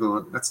be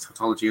single. That's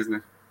tautology, isn't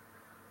it?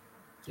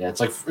 Yeah,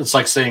 it's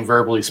like saying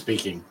verbally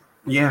speaking.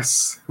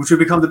 Yes, which would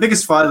become the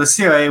biggest file the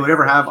CIA would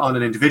ever have on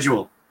an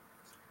individual.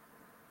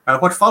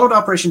 What followed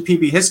Operation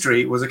PB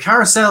History was a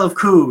carousel of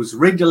coups,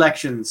 rigged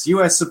elections,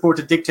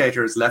 US-supported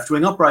dictators,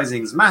 left-wing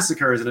uprisings,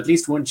 massacres, and at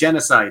least one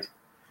genocide.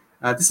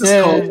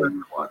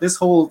 This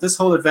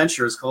whole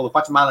adventure is called the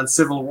Guatemalan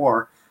Civil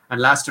War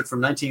and lasted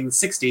from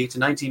 1960 to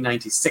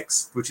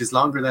 1996, which is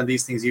longer than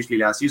these things usually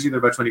last. Usually they're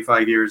about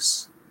 25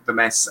 years, the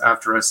mess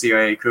after a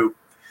CIA coup.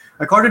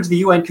 According to the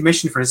UN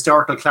Commission for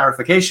Historical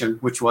Clarification,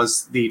 which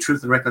was the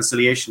Truth and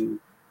Reconciliation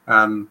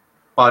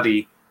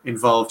body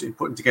involved in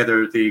putting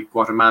together the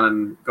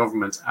Guatemalan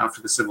government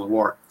after the Civil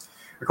War.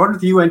 According to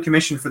the UN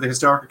Commission for the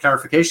Historical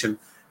Clarification,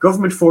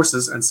 government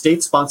forces and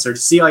state-sponsored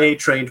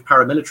CIA-trained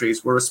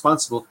paramilitaries were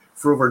responsible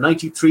for over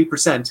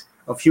 93%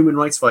 of human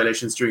rights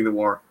violations during the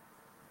war.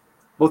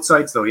 Both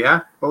sides, though,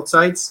 yeah? Both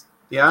sides?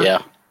 Yeah?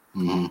 Yeah.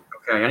 Mm-hmm.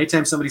 Okay,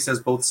 anytime somebody says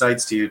both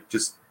sides to you,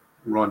 just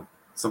run.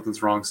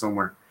 Something's wrong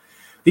somewhere.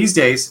 These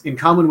days, in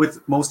common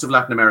with most of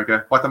Latin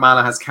America,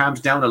 Guatemala has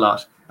calmed down a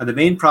lot, and the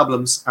main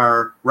problems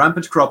are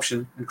rampant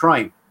corruption and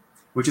crime,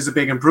 which is a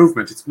big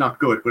improvement. It's not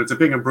good, but it's a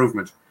big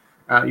improvement.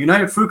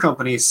 United Fruit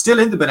Company is still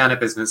in the banana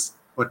business,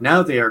 but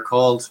now they are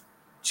called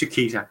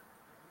Chiquita.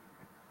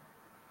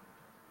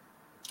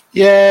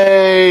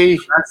 Yay!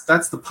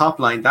 That's the pop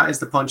line. That is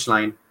the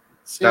punchline.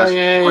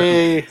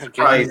 Yay!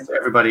 Surprise to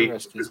everybody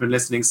who's been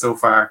listening so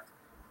far.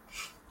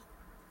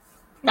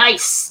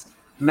 Nice.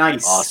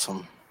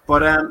 Awesome.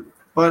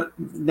 But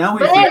now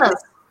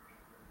bananas.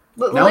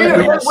 We're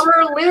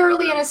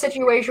literally in a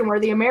situation where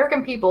the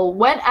American people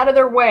went out of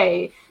their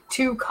way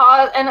to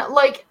cause, and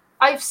like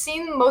I've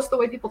seen most of the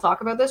way people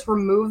talk about this,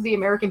 remove the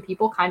American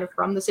people kind of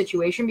from the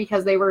situation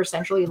because they were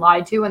essentially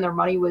lied to and their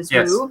money was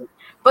moved.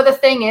 But the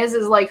thing is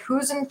like,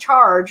 who's in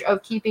charge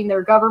of keeping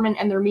their government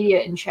and their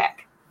media in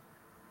check?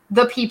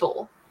 The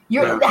people.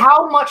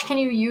 How much can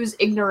you use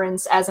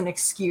ignorance as an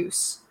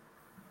excuse?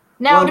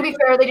 Now, Well, to be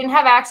fair, they didn't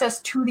have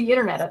access to the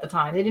internet at the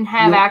time. They didn't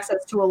have Yeah.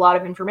 access to a lot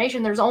of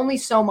information. There's only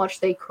so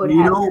much they could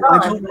you have know,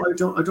 done. I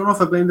don't know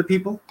if I blame the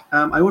people.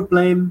 I would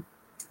blame,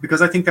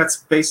 because I think that's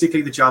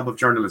basically the job of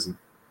journalism.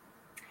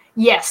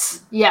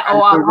 Yes. Yeah.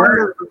 And Oh, there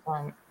were-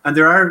 100%. And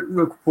there are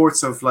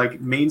reports of like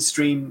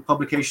mainstream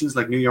publications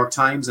like New York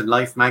Times and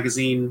Life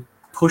magazine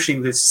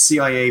pushing this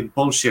CIA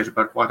bullshit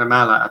about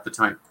Guatemala at the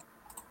time.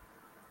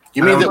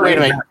 You mean that? Wait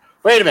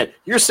a minute.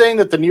 You're saying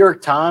that the New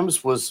York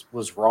Times was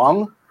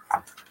wrong?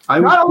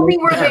 Not only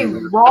were they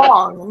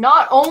wrong,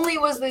 not only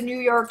was the New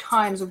York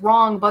Times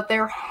wrong, but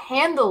their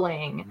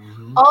handling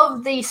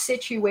of the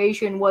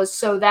situation was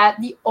so that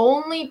the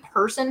only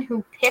person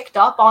who picked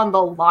up on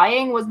the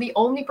lying was the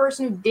only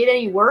person who did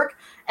any work.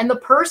 And the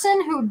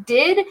person who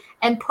did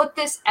and put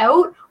this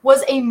out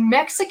was a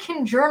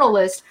Mexican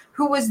journalist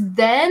who was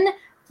then,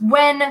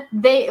 when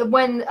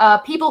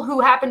people who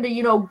happened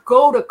to,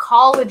 go to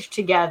college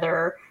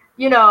together,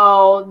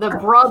 the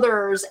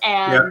brothers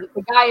and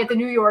the guy at the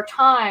New York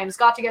Times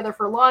got together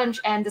for lunch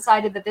and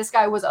decided that this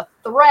guy was a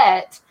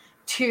threat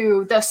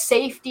to the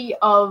safety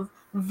of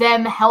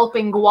them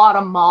helping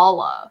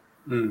Guatemala.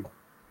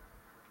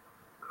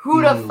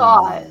 Who'd have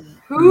thought?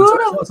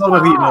 It's all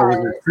about who you know,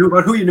 isn't it?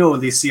 About who you know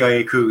in these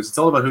CIA coups. It's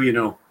all about who you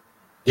know.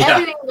 Yeah.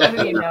 Everything's about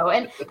who you know.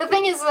 And the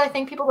thing is, I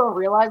think people don't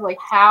realize like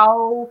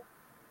how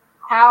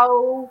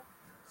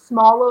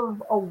small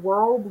of a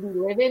world we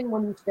live in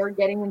when you start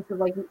getting into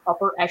like the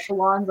upper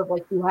echelons of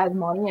like who has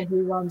money and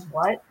who runs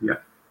what. Yeah.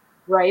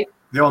 Right?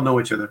 They all know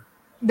each other.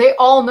 They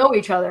all know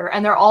each other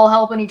and they're all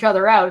helping each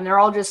other out and they're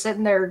all just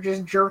sitting there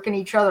just jerking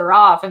each other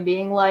off and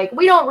being like,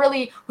 we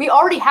already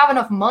have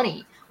enough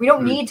money. We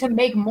don't need to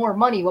make more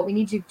money. What we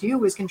need to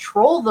do is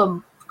control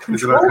the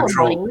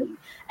money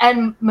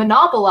and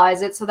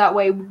monopolize it so that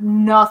way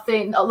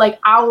nothing, like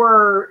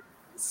our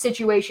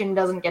situation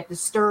doesn't get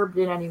disturbed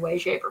in any way,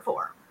 shape, or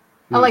form.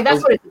 And like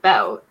that's what it's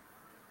about.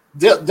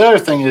 The other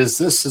thing is,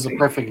 this is a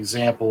perfect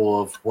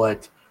example of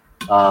what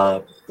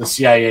the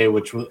CIA,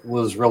 which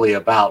was really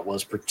about,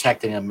 was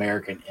protecting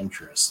American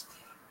interests.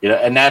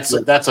 And that's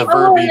a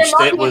verbiage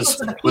that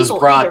was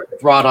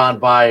brought on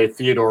by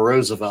Theodore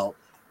Roosevelt,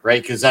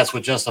 right? Because that's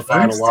what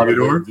justified a lot of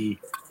the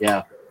interventions.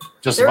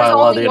 There's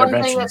only one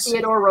thing that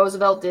Theodore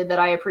Roosevelt did that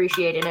I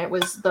appreciate, and it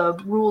was the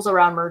rules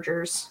around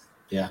mergers.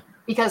 Yeah.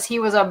 Because he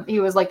was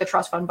like the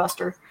trust fund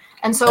buster.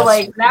 And so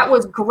that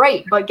was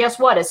great. But guess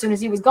what? As soon as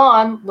he was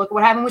gone, look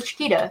what happened with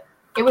Chiquita.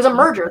 It was a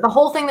merger. The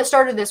whole thing that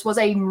started this was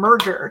a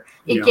merger.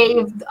 It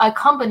gave a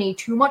company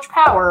too much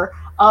power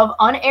of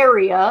an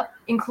area,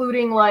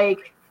 including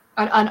like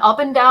an up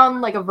and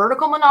down, like a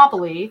vertical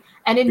monopoly.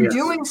 And in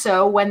doing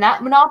so, when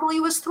that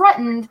monopoly was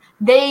threatened,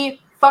 they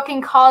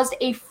fucking caused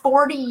a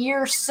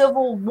 40-year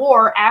civil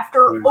war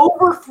after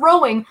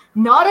overthrowing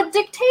not a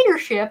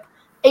dictatorship,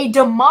 a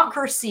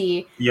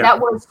democracy that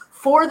was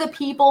for the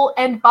people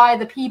and by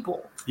the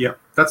people. Yeah,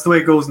 that's the way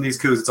it goes in these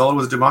coups. It's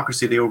always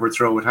democracy they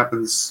overthrow. It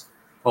happens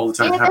all the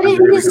time. And it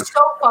is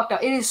so fucked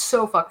up. It is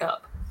so fucked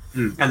up.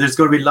 And there's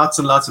going to be lots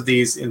and lots of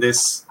these in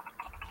this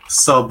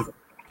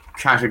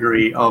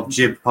subcategory of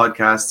Jib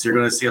podcasts. You're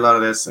going to see a lot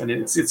of this, and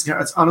it's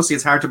honestly,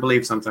 it's hard to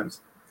believe sometimes.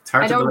 It's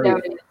hard to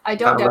believe. I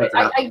don't doubt it.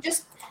 I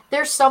just,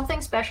 there's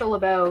something special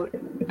about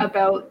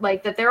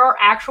like that there are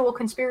actual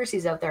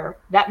conspiracies out there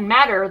that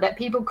matter, that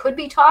people could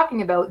be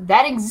talking about,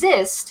 that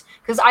exist,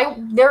 because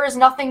there is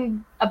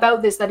nothing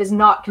about this that is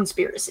not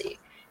conspiracy.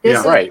 This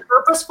is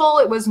purposeful.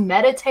 It was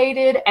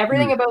meditated.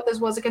 Everything about this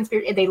was a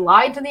conspiracy. They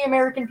lied to the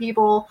American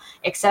people,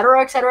 et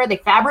cetera, et cetera. They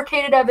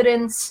fabricated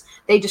evidence.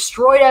 They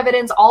destroyed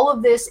evidence. All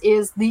of this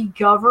is the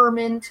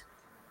government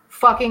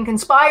fucking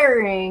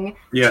conspiring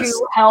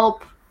to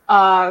help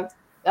not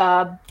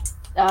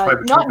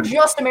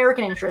just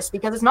American interests,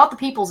 because it's not the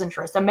people's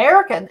interest.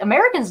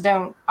 Americans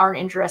aren't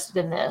interested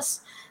in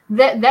this.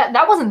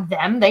 That wasn't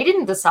them. They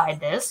didn't decide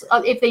this.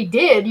 If they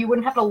did, you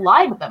wouldn't have to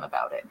lie to them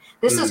about it.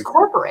 This is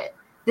corporate.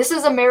 This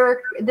is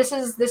America. This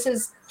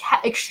is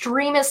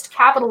extremist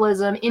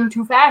capitalism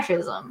into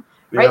fascism,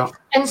 right? Yeah.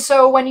 And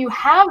so when you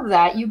have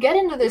that, you get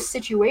into this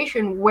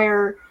situation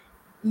where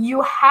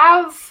you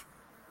have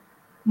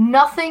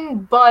nothing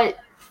but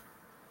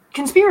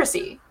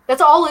conspiracy.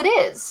 That's all it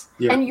is.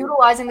 Yeah. And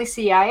utilizing the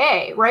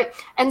CIA, right?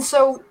 And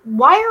so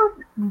why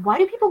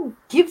do people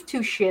give two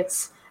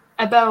shits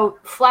about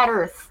flat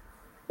Earth?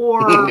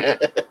 Or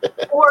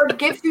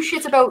give two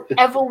shits about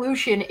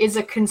evolution is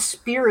a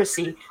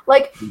conspiracy.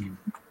 Like,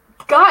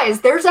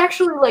 guys, there's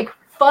actually like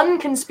fun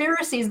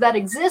conspiracies that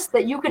exist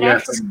that you can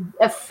actually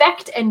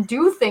affect and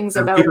do things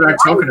about. People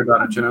aren't talking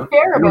about it, you know.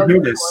 Care about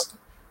this.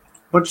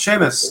 But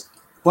Seamus,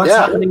 what's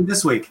happening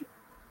this week?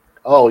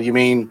 Oh, you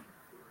mean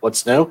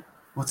what's new?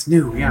 What's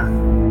new? Yeah.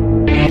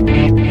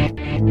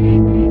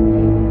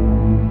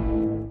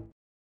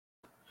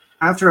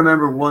 I have to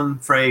remember one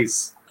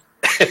phrase.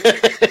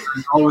 I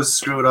always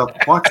screw it up.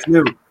 What's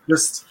new?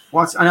 Just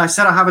what's, and I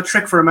said I have a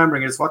trick for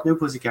remembering it. It's what new,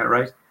 pussycat,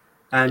 right?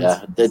 And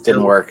it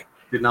didn't work.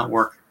 Did not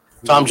work.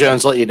 Tom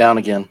Jones let you down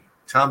again.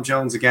 Tom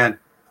Jones again.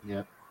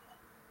 Yeah.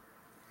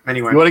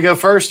 Anyway. You want to go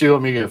first? Or you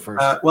want me to go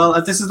first? Well,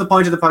 this is the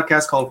point of the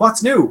podcast called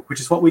What's New, which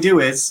is what we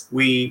do is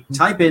we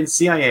type in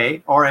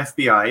CIA or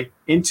FBI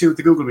into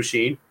the Google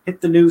machine,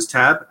 hit the news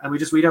tab, and we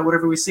just read out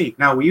whatever we see.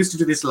 Now, we used to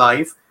do this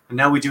live, and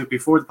now we do it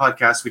before the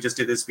podcast. We just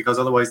did this because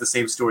otherwise the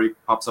same story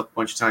pops up a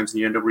bunch of times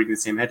and you end up reading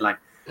the same headline.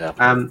 Yeah.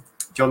 Do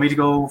you want me to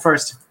go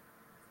first?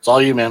 It's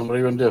all you, man. What are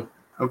you going to do?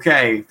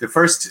 Okay. The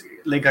first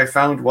link I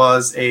found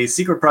was a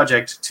secret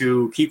project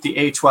to keep the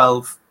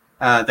A-12.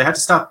 They had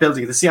to stop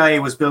building. The CIA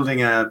was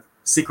building a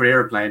secret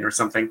airplane or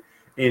something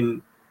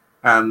in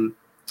what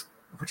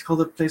do you call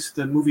the place,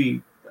 the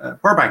movie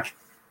Burbank,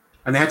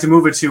 and they had to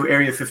move it to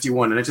Area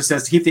 51, and it just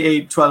says to keep the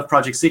A-12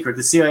 project secret,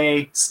 the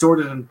CIA stored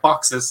it in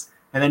boxes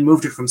and then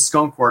moved it from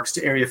Skunk Works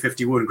to Area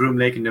 51, Groom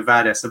Lake in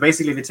Nevada. So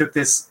basically they took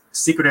this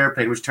secret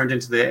airplane which turned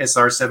into the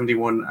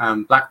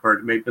SR-71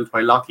 Blackbird built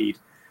by Lockheed,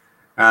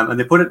 and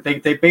they put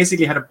it, they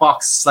basically had a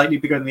box slightly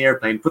bigger than the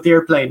airplane, put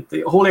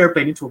the whole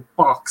airplane into a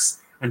box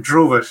and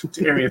drove it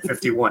to Area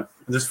 51,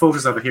 and there's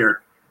photos of it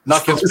here.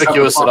 Not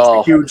conspicuous at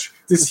all.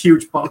 This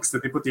huge box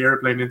that they put the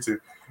airplane into,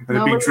 and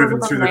they're being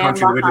driven through the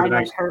country in the middle of the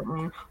night.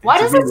 Why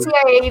does the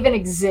CIA even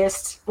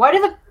exist? Why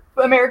do the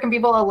American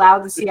people allow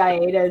the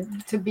CIA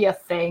to be a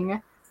thing?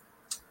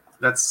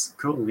 That's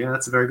cool. Yeah,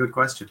 that's a very good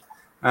question.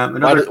 Why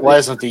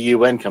doesn't the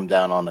UN come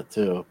down on it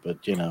too? But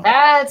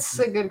that's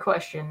a good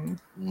question.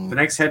 The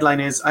next headline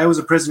is: I was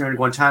a prisoner in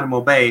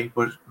Guantanamo Bay,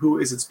 but who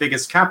is its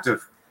biggest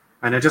captive?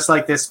 And I just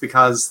like this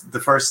because the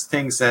first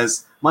thing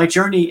says, my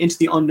journey into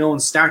the unknown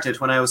started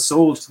when I was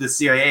sold to the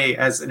CIA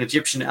as an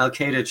Egyptian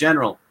Al-Qaeda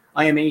general.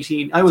 I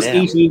was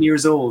 18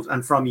 years old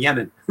and from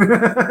Yemen.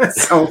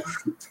 So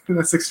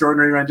that's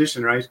extraordinary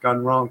rendition, right?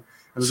 Gone wrong.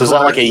 So is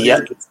that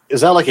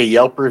like a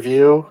Yelp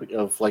review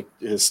of like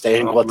his stay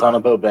in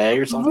Guantanamo Bay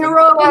or something?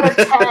 0 out of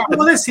 10.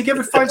 Well, he gave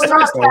it 5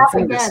 stars.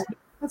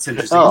 That's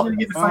interesting. He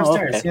gave it 5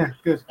 stars. Okay. Yeah,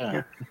 good.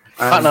 Yeah.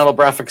 Continental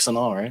graphics and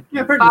all, right?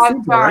 Yeah, 5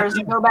 stars.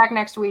 Right? Go back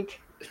next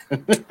week.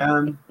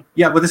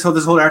 Yeah, but this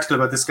whole article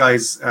about this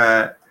guy's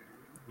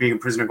being a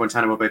prisoner in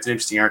Guantanamo Bay, it's an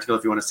interesting article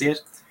if you want to see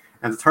it.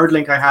 And the third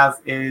link I have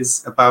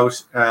is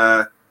about,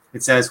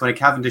 it says, when a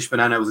Cavendish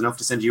banana was enough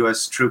to send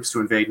U.S. troops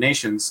to invade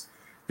nations.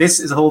 This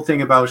is a whole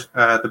thing about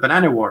the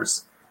Banana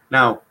Wars.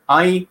 Now,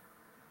 the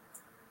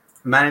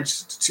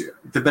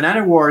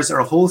Banana Wars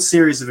are a whole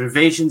series of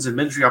invasions and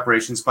military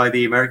operations by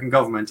the American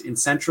government in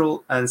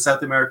Central and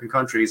South American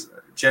countries,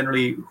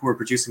 generally who are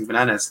producing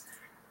bananas.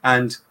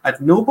 And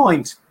at no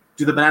point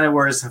do the Banana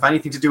Wars have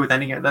anything to do with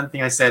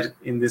anything I said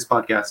in this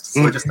podcast?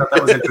 So I just thought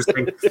that was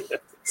interesting.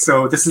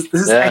 So this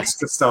is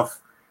extra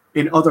stuff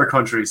in other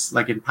countries,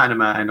 like in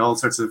Panama and all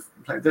sorts of.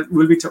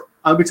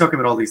 I'll be talking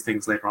about all these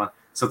things later on.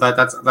 So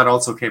that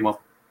also came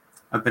up,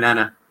 a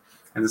banana,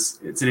 and it's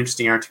an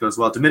interesting article as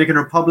well. Dominican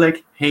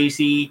Republic,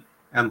 Haiti,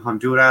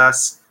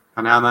 Honduras,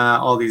 Panama,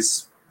 all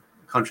these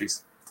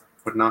countries,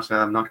 but not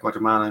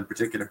Guatemala in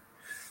particular.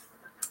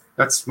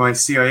 That's my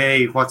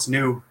CIA What's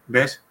New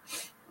bit.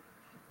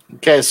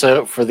 Okay,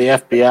 so for the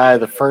FBI,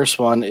 the first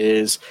one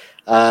is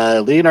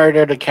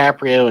Leonardo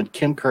DiCaprio and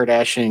Kim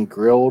Kardashian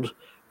grilled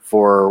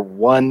for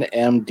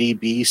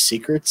 1MDB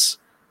secrets,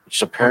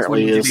 which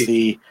apparently is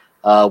the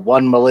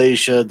One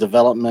Malaysia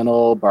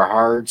Developmental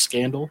Berhad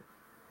scandal.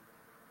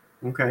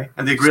 Okay,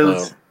 and they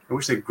grilled. So, I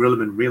wish they'd grill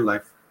them in real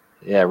life.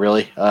 Yeah,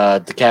 really.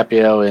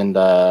 DiCaprio and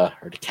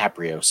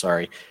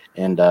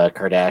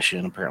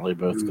Kardashian apparently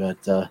both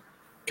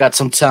got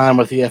some time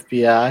with the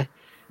FBI.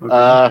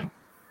 Okay.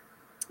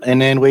 And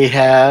then we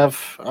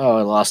have,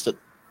 I lost it.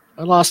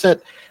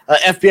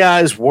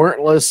 FBI's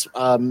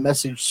warrantless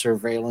message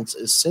surveillance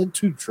is said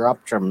to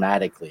drop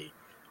dramatically.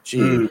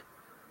 Gee.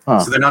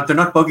 Huh. So they're not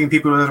bugging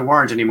people without a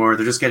warrant anymore.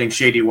 They're just getting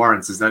shady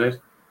warrants. Is that it?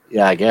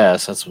 Yeah, I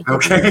guess that's what.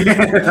 Okay,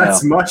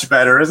 that's much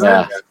better, isn't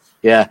it?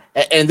 Yeah,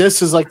 and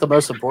this is like the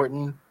most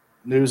important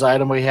news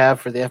item we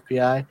have for the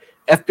FBI.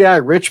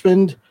 FBI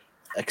Richmond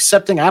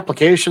accepting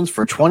applications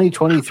for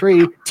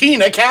 2023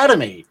 Teen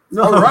Academy.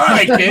 All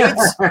right,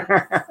 kids.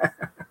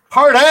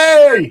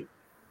 Party!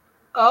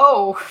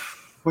 Oh.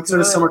 What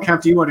sort of summer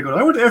camp do you want to go to?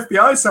 I went to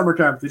FBI summer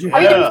camp. Did you? I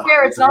mean, to be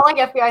fair, it's not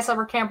like FBI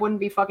summer camp wouldn't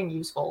be fucking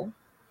useful.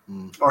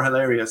 Or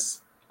hilarious.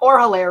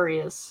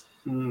 It's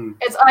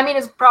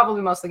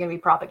probably mostly going to be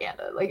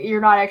propaganda. Like,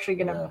 you're not actually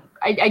going to...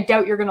 I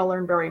doubt you're going to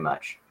learn very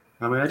much.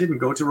 I mean, I didn't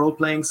go to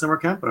role-playing summer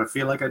camp, but I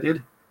feel like I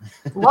did.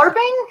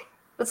 LARPing?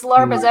 Let's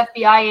LARP as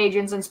FBI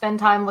agents and spend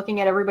time looking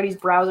at everybody's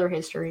browser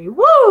history.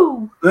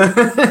 Woo!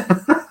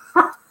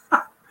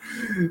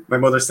 My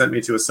mother sent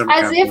me to a summer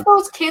camp. As if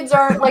those kids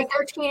aren't, like,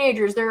 they're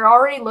teenagers. They're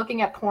already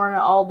looking at porn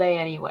all day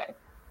anyway.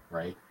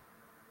 Right.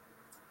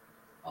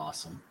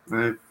 Awesome.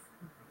 I have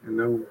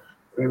no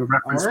frame of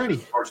reference,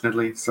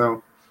 unfortunately,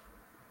 so.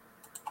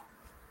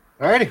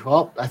 Alrighty,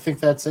 well, I think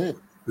that's it.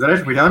 Is that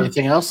it? We done?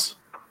 Anything else?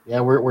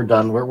 Yeah, we're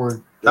done.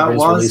 That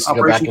was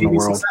Operation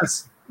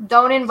PBSuccess.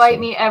 Don't invite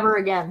me ever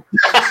again.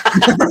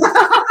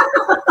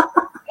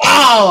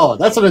 Wow,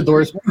 that's an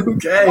endorsement.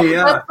 Okay,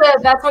 yeah.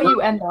 That's what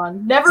you end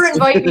on. Never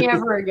invite me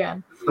ever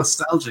again.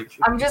 Nostalgic.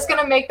 I'm just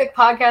gonna make the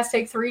podcast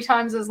take 3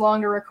 times as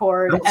long to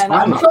record, That's and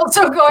fine. I'm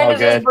also going to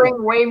Okay. just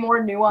bring way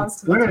more nuance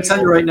to the I'm going to tell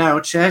you right now,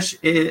 Chesh,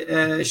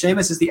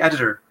 Seamus is the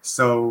editor,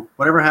 so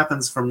whatever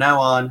happens from now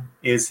on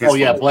is his Oh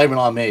yeah, fault. blame it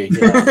on me.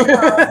 Yeah,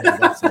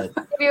 that's it.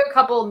 I'll give you a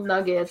couple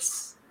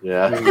nuggets.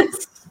 Yeah.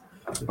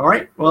 All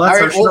right, well, All that's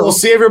right, our show. we'll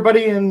see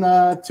everybody in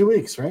 2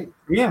 weeks, right?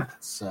 Yeah.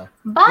 So,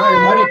 Bye. all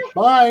right, everybody.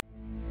 Bye.